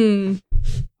 Hmm.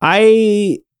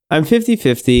 I'm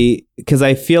 50-50 because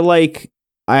I feel like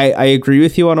I agree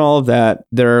with you on all of that.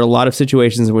 There are a lot of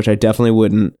situations in which I definitely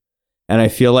wouldn't. And I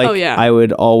feel like Oh, yeah. I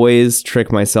would always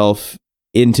trick myself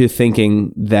into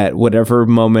thinking that whatever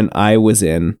moment I was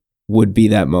in would be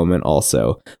that moment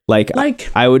also. Like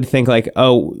I would think like,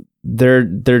 oh, they're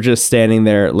just standing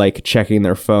there like checking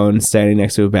their phone, standing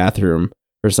next to a bathroom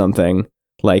or something.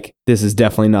 Like this is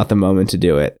definitely not the moment to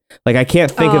do it. Like I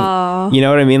can't think of, you know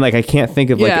what I mean? Like I can't think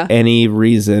of like Yeah. any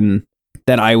reason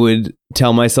that I would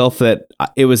tell myself that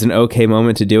it was an okay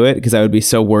moment to do it because I would be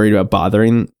so worried about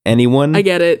bothering anyone. I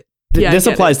get it. Yeah, I this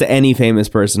get applies to any famous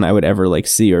person I would ever like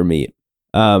see or meet.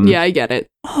 Yeah, I get it.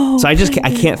 Oh, So I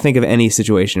can't think of any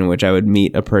situation in which I would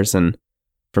meet a person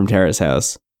from Terrace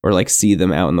House or like see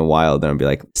them out in the wild and I'd be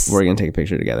like, we're gonna take a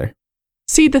picture together.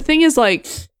 See, the thing is, like,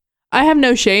 I have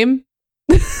no shame.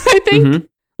 I think. Mhm.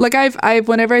 Like, I've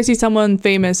whenever I see someone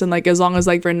famous and like, as long as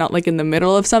like we're not like in the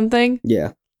middle of something,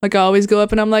 Yeah. like I always go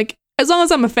up and I'm like, as long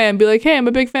as I'm a fan, be like, hey, I'm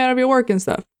a big fan of your work and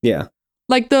stuff. Yeah.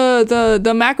 Like the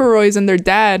McElroys and their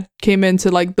dad came into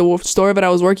like the store that I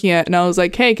was working at, and I was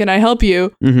like, hey, can I help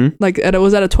you? Mm-hmm. Like, and I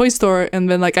was at a toy store, and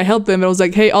then like I helped them, and I was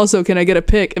like, hey, also, can I get a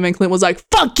pic? And then Clint was like,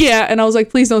 fuck yeah, and I was like,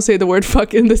 please don't say the word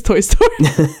fuck in this toy store.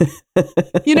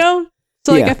 You know?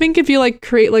 So like, Yeah. I think if you like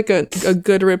create like a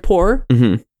good rapport,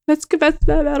 Mm-hmm. that's good.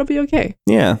 That'll be okay.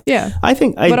 Yeah. Yeah. I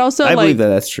think But also, I believe like- that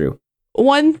that's true.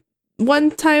 One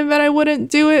time that I wouldn't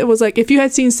do it was like if you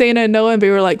had seen Sana and Noah and they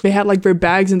were like they had like their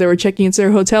bags and they were checking into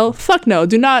their hotel. Fuck no,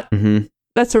 do not. Mm-hmm.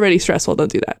 That's already stressful.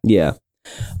 Don't do that. Yeah.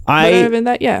 But other than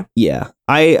that, yeah. Yeah.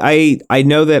 I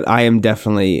know that I am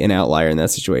definitely an outlier in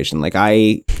that situation. Like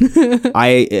I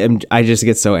just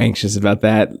get so anxious about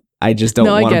that. I just don't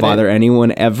No, I want to get bother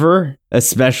anyone ever,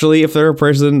 especially if they're a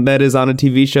person that is on a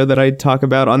TV show that I talk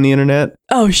about on the internet.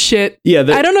 Oh shit. Yeah,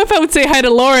 I don't know if I would say hi to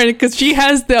Lauren because she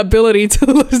has the ability to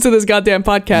listen to this goddamn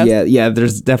podcast. yeah.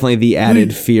 There's definitely the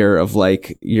added fear of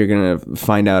like you're gonna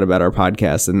find out about our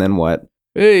podcast and then what?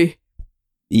 Hey.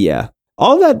 Yeah,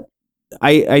 all that.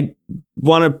 I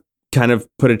want to kind of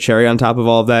put a cherry on top of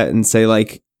all of that and say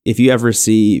like if you ever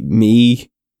see me,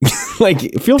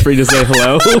 like feel free to say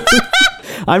hello.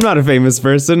 I'm not a famous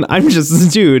person. I'm just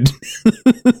a dude.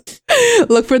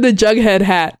 Look for the Jughead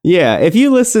hat. Yeah, if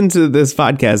you listen to this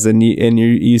podcast and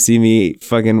you see me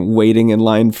fucking waiting in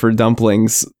line for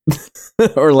dumplings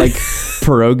or like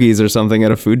pierogies or something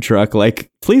at a food truck, like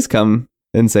please come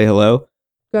and say hello.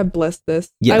 God bless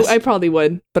this. Yes. I probably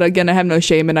would, but again, I have no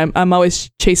shame, and I'm always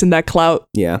chasing that clout.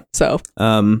 Yeah. So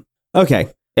Okay.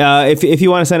 If you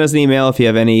want to send us an email, if you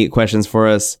have any questions for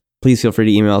us, please feel free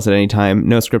to email us at any time.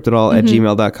 NoScriptAtAll at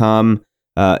gmail.com.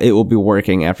 It will be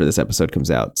working after this episode comes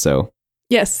out. So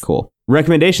yes, cool.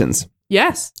 Recommendations.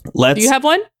 yes. Let's Do you have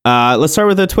one? let's start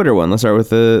with a Twitter one. Let's start with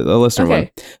the listener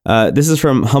Okay. one. This is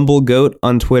from Humble Goat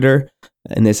on Twitter.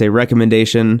 And they say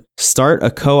recommendation: start a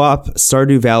co-op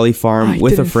Stardew Valley farm I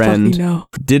with a didn't friend. fucking know.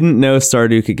 Didn't know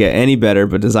Stardew could get any better,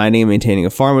 but designing and maintaining a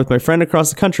farm with my friend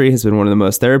across the country has been one of the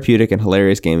most therapeutic and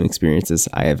hilarious gaming experiences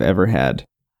I have ever had.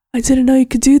 I didn't know you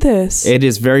could do this. It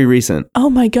is very recent, Oh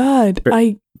my god.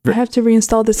 I have to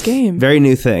reinstall this game. very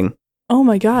new thing. Oh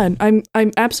my god. I'm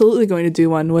absolutely going to do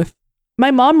one with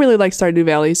my mom really likes Stardew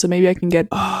Valley, so maybe I can get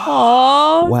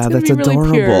Oh, Wow, it's gonna that's be really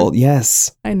adorable. pure.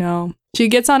 Yes. I know. She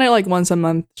gets on it like once a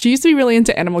month. She used to be really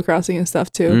into Animal Crossing and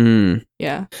stuff too. Mm.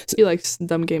 Yeah. She likes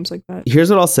dumb games like that. Here's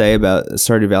what I'll say about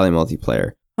Stardew Valley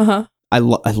multiplayer. Uh-huh. I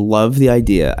love the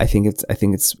idea. I think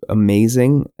it's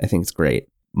amazing. I think it's great.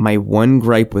 My one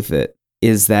gripe with it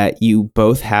is that you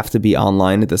both have to be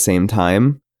online at the same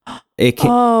time. It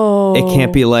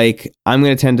can't be like I'm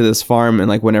going to tend to this farm and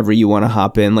like whenever you want to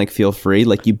hop in, like feel free.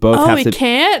 Like you both have to. it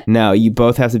can't? No, you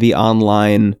both have to be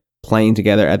online playing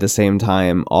together at the same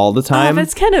time all the time.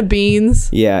 That's kind of beans.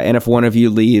 Yeah, and if one of you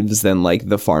leaves, then like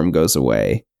the farm goes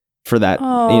away for that,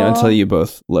 until you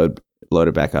both load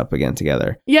it back up again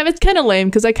together. Yeah, it's kind of lame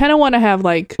because I kind of want to have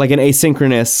like Like an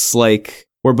asynchronous, like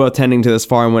we're both tending to this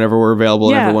farm whenever we're available,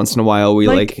 and Yeah. every once in a while we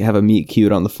Like- like have a meet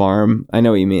cute on the farm. I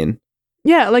know what you mean.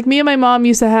 yeah, like me and my mom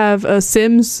used to have a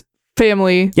Sims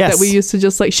family Yes. that we used to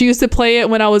just like she used to play it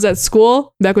when I was at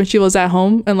school back when she was at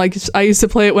home, and like I used to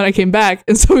play it when I came back,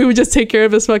 and so we would just take care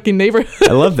of this fucking neighborhood.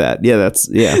 I love that. Yeah,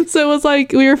 yeah. So it was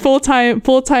like we were full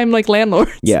time like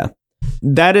landlords. Yeah.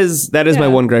 That is my Yeah.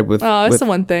 one gripe with, Oh, that's with the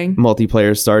one thing.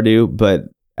 multiplayer Stardew, but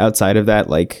outside of that,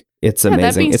 like it's Yeah, that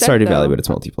amazing. being It's said, Stardew Valley, though- but it's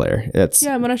multiplayer. It's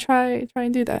Yeah, I'm gonna try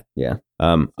and do that. yeah.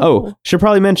 Cool. Should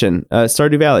probably mention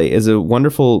Stardew Valley is a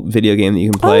wonderful video game that you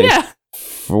can play Oh yeah,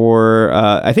 for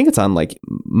I think it's on like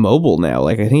mobile now.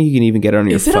 Like I think you can even get it on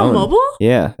your is it phone. on mobile?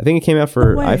 Yeah, I think it came out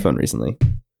for No way. iPhone recently.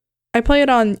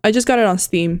 I just got it on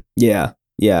Steam. Yeah.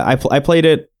 I played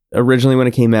it originally when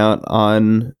it came out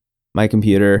on my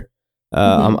computer,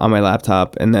 on my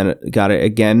laptop, and then got it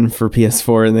again for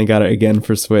PS4, and then got it again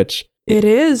for Switch. It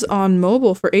is on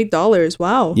mobile for $8.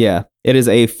 Wow. Yeah, it is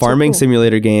a farming cool.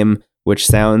 simulator game, which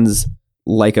sounds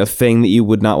like a thing that you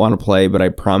would not want to play, but I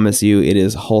promise you, it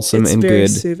is wholesome It's and very good.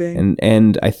 soothing.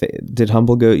 And did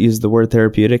Humble Goat use the word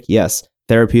therapeutic? Yes,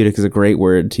 therapeutic is a great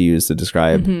word to use to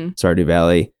describe Mhm. Stardew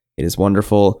Valley. It is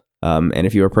wonderful. And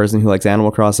if you're a person who likes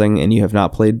Animal Crossing and you have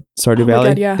not played Stardew Oh my Valley,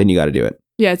 God, yeah. then you got to do it.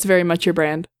 Yeah, it's very much your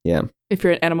brand. Yeah. If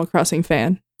you're an Animal Crossing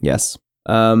fan. Yes.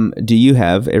 Do you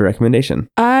have a recommendation?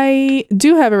 I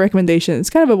do have a recommendation. It's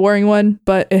kind of a boring one,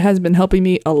 but it has been helping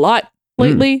me a lot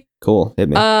lately. Cool. Hit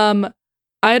me.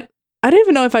 I don't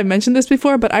even know if I mentioned this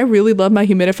before, but I really love my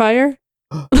humidifier.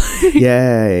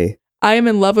 Yay. I am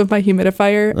in love with my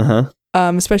humidifier.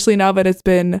 Uh-huh. Especially now that it's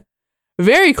been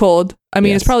very cold. I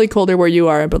mean, Yes. it's probably colder where you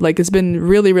are, but like it's been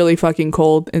really, really fucking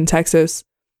cold in Texas.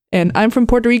 And I'm from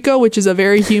Puerto Rico, which is a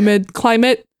very humid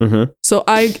climate. Mm-hmm. So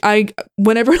I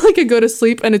whenever like I go to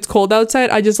sleep and it's cold outside,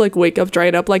 I just like wake up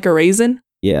dried up like a raisin.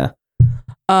 Yeah.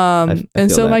 And feel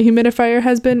so that. my humidifier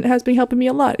has been helping me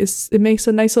a lot. It makes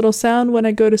a nice little sound when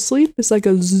I go to sleep. It's like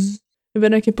a zzz, and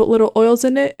then I can put little oils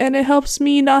in it, and it helps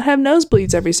me not have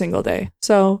nosebleeds every single day.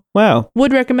 So Wow.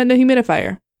 would recommend a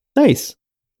humidifier. Nice.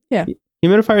 Yeah.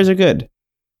 Humidifiers are good.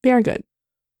 They are good.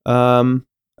 I'm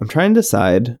trying to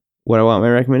decide what I want my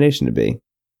recommendation to be.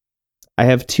 I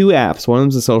have two apps. One of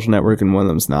them's a social network and one of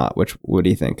them's not. What do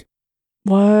you think?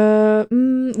 What?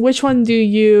 Which one do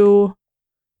you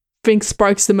think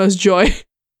sparks the most joy?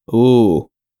 Ooh.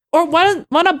 Or why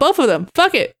not both of them?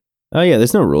 Fuck it. Oh yeah,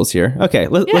 there's no rules here. Okay,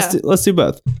 let's do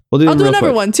both. We'll do I'll them do real another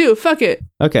quick. one too. Fuck it.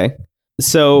 Okay.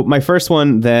 So my first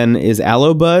one then is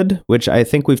Aloe Bud, which I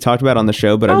think we've talked about on the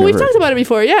show, but I've We've never. talked about it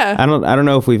before. Yeah. I don't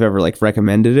know if we've ever like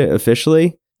recommended it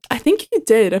officially. I think you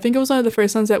did. I think it was one of the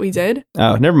first ones that we did.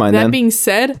 Oh, never mind That then. being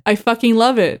said, I fucking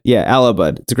love it. Yeah, Aloe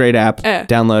Bud. It's a great app. Eh.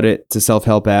 Download it. It's a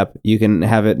self-help app. You can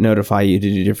have it notify you to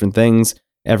do different things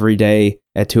every day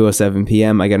at 2:07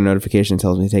 p.m. I get a notification that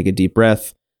tells me to take a deep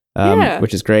breath,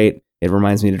 which is great. It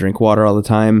reminds me to drink water all the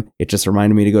time. It just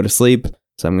reminded me to go to sleep,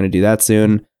 so I'm going to do that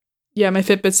soon. Yeah, my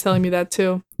Fitbit's telling me that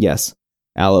too. Yes,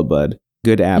 Aloe Bud.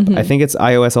 Good app. Mhm. I think it's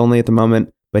iOS only at the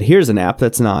moment, but here's an app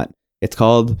that's not. It's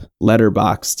called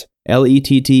Letterboxd.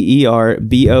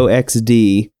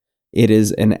 Letterboxd. It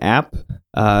is an app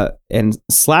and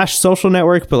 / social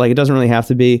network, but like it doesn't really have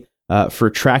to be for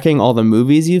tracking all the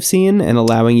movies you've seen and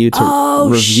allowing you to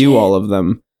review shit. all of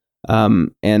them.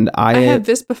 And I had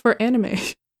this before anime.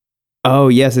 Oh,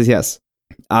 yes.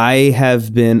 I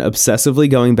have been obsessively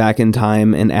going back in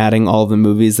time and adding all the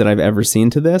movies that I've ever seen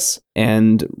to this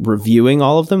and reviewing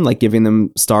all of them, like giving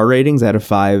them star ratings out of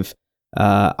 5.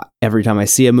 Every time I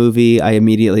see a movie, I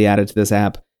immediately add it to this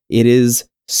app. It is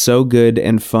so good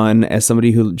and fun as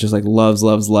somebody who just like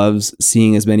loves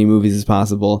seeing as many movies as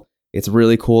possible. It's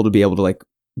really cool to be able to like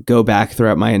go back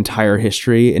throughout my entire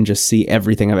history and just see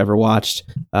everything I've ever watched.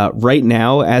 Right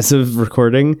now, as of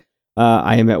recording,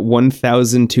 I am at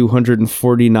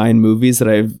 1,249 movies that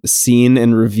I've seen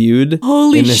and reviewed.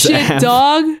 Holy in this shit, app,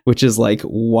 dog. which is like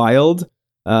wild.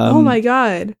 Oh my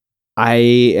god. I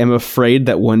am afraid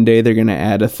that one day they're going to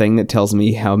add a thing that tells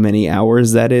me how many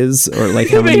hours that is or like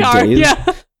how many days. Yeah.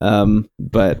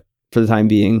 But for the time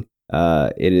being,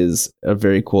 it is a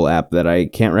very cool app that I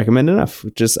can't recommend enough.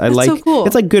 That's so cool.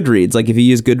 It's like Goodreads. Like if you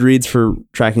use Goodreads for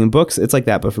tracking books, it's like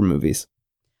that, but for movies.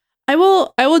 I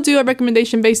will do a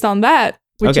recommendation based on that,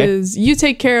 which is you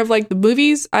take care of like the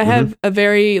movies. I have a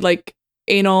very like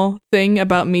anal thing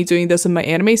about me doing this in my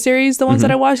anime series, the ones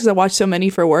that I watch, because I watch so many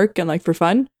for work and like for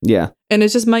fun. Yeah. And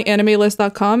it's just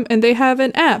myanimelist.com, and they have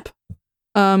an app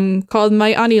called My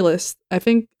Ani List. I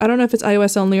don't know if it's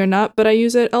iOS only or not, but I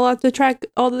use it a lot to track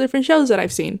all the different shows that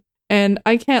I've seen. And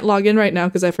I can't log in right now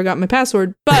because I forgot my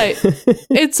password, but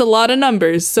it's a lot of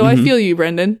numbers. So I feel you,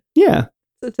 Brendan. Yeah.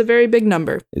 It's a very big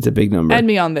number. It's a big number. Add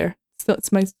me on there. So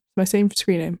it's my same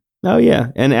screen name. Oh yeah,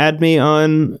 and add me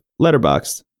on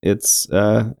Letterboxd. It's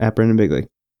at Brendan Bigley.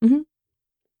 Mhm.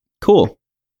 Cool.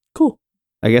 Cool.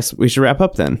 I guess we should wrap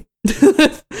up then.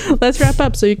 Let's wrap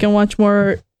up so you can watch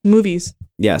more movies.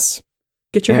 Yes.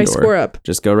 Get your high score up.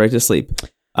 Just go right to sleep.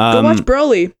 Go watch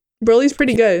Broly. Broly's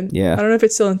pretty good. Yeah. I don't know if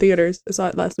it's still in theaters. I saw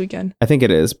it last weekend. I think it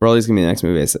is. Broly's gonna be the next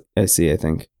movie I see, I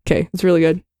think. Okay, it's really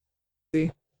good.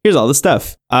 Here's all the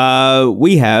stuff.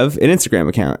 We have an Instagram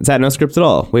account. It's at No Script at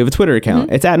All. We have a Twitter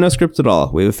account. It's at No Script at All.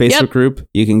 We have a Facebook group.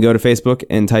 You can go to Facebook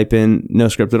and type in No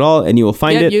Script at All, and you will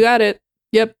find it. You got it.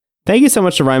 Yep. Thank you so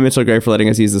much to Ryan Mitchell Gray for letting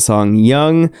us use the song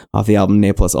Young off the album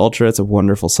Ne Plus Ultra. It's a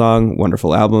wonderful song,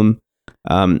 wonderful album.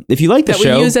 If you like the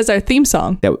show, we use as our theme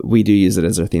song. That we do use it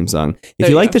as our theme song. If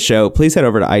you like the show, please head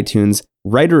over to iTunes,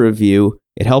 write a review.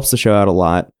 It helps the show out a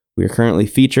lot. We are currently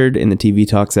featured in the TV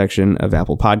Talk section of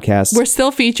Apple Podcasts. We're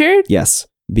still featured? Yes,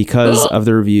 because of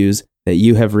the reviews that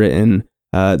you have written.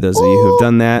 Those of you who have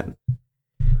done that.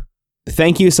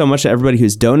 Thank you so much to everybody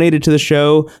who's donated to the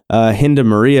show. Hinda,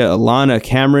 Maria, Alana,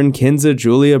 Cameron, Kinza,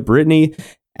 Julia, Brittany,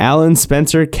 Alan,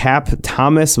 Spencer, Cap,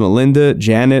 Thomas, Melinda,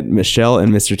 Janet, Michelle,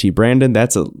 and Mr. T. Brandon.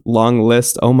 That's a long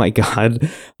list. Oh my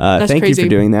God. Thank you for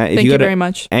doing that. Thank you very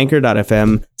much.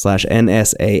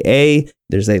 Anchor.fm/NSAA.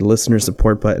 There's a listener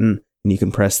support button. and you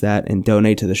can press that and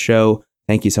donate to the show.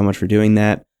 Thank you so much for doing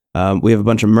that. We have a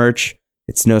bunch of merch.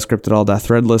 It's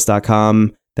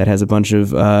noscriptedall.threadless.com that has a bunch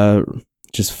of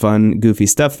just fun, goofy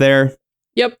stuff there.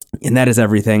 Yep. And that is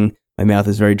everything. My mouth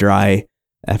is very dry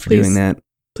after doing that.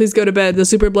 Please go to bed. The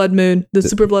super blood moon, the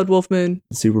super blood wolf moon,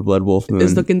 The super blood wolf moon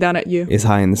is looking down at you. is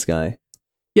high in the sky.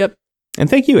 Yep. And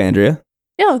thank you, Andrea.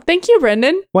 Yeah. Thank you,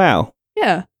 Brendan. Wow.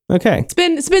 Yeah. Okay. It's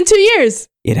been 2 years.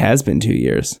 It has been 2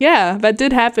 years. Yeah, that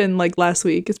did happen like last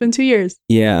week. It's been 2 years.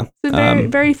 Yeah. It's been very,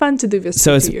 very fun to do this.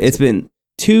 So for it's 2 years. it's been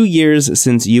 2 years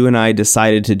since you and I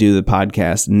decided to do the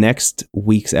podcast. Next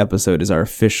week's episode is our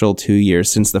official 2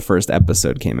 years since the first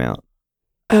episode came out.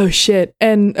 Oh shit!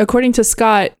 And according to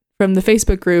Scott from the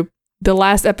Facebook group, the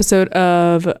last episode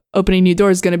of Opening New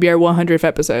Doors is going to be our 100th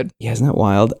episode. Yeah, isn't that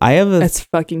wild? That's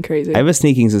fucking crazy. I have a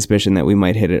sneaking suspicion that we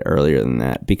might hit it earlier than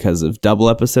that because of double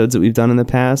episodes that we've done in the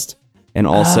past. And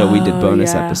also we did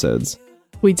bonus episodes.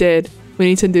 We did. We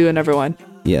need to do another one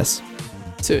Yes.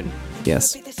 soon.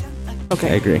 Yes.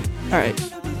 Okay. I agree. All right.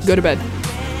 Go to bed.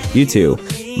 You too.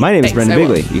 My name is Thanks, Brendan I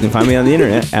will. Bigley. You can find me on the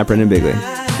internet at Brendan Bigley.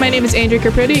 My name is Andrea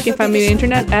Capriti. You can find me on the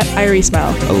internet at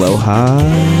IrisMile. Aloha.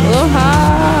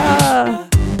 Aloha.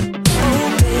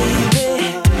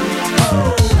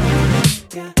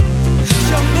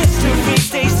 Your mystery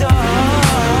stays on.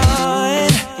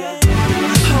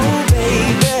 Oh,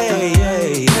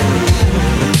 baby.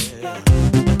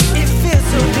 It feels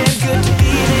so damn good to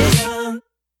be this young.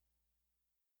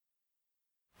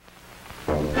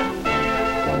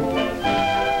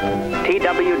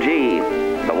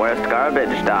 TWG, the worst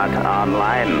garbage dot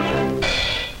online.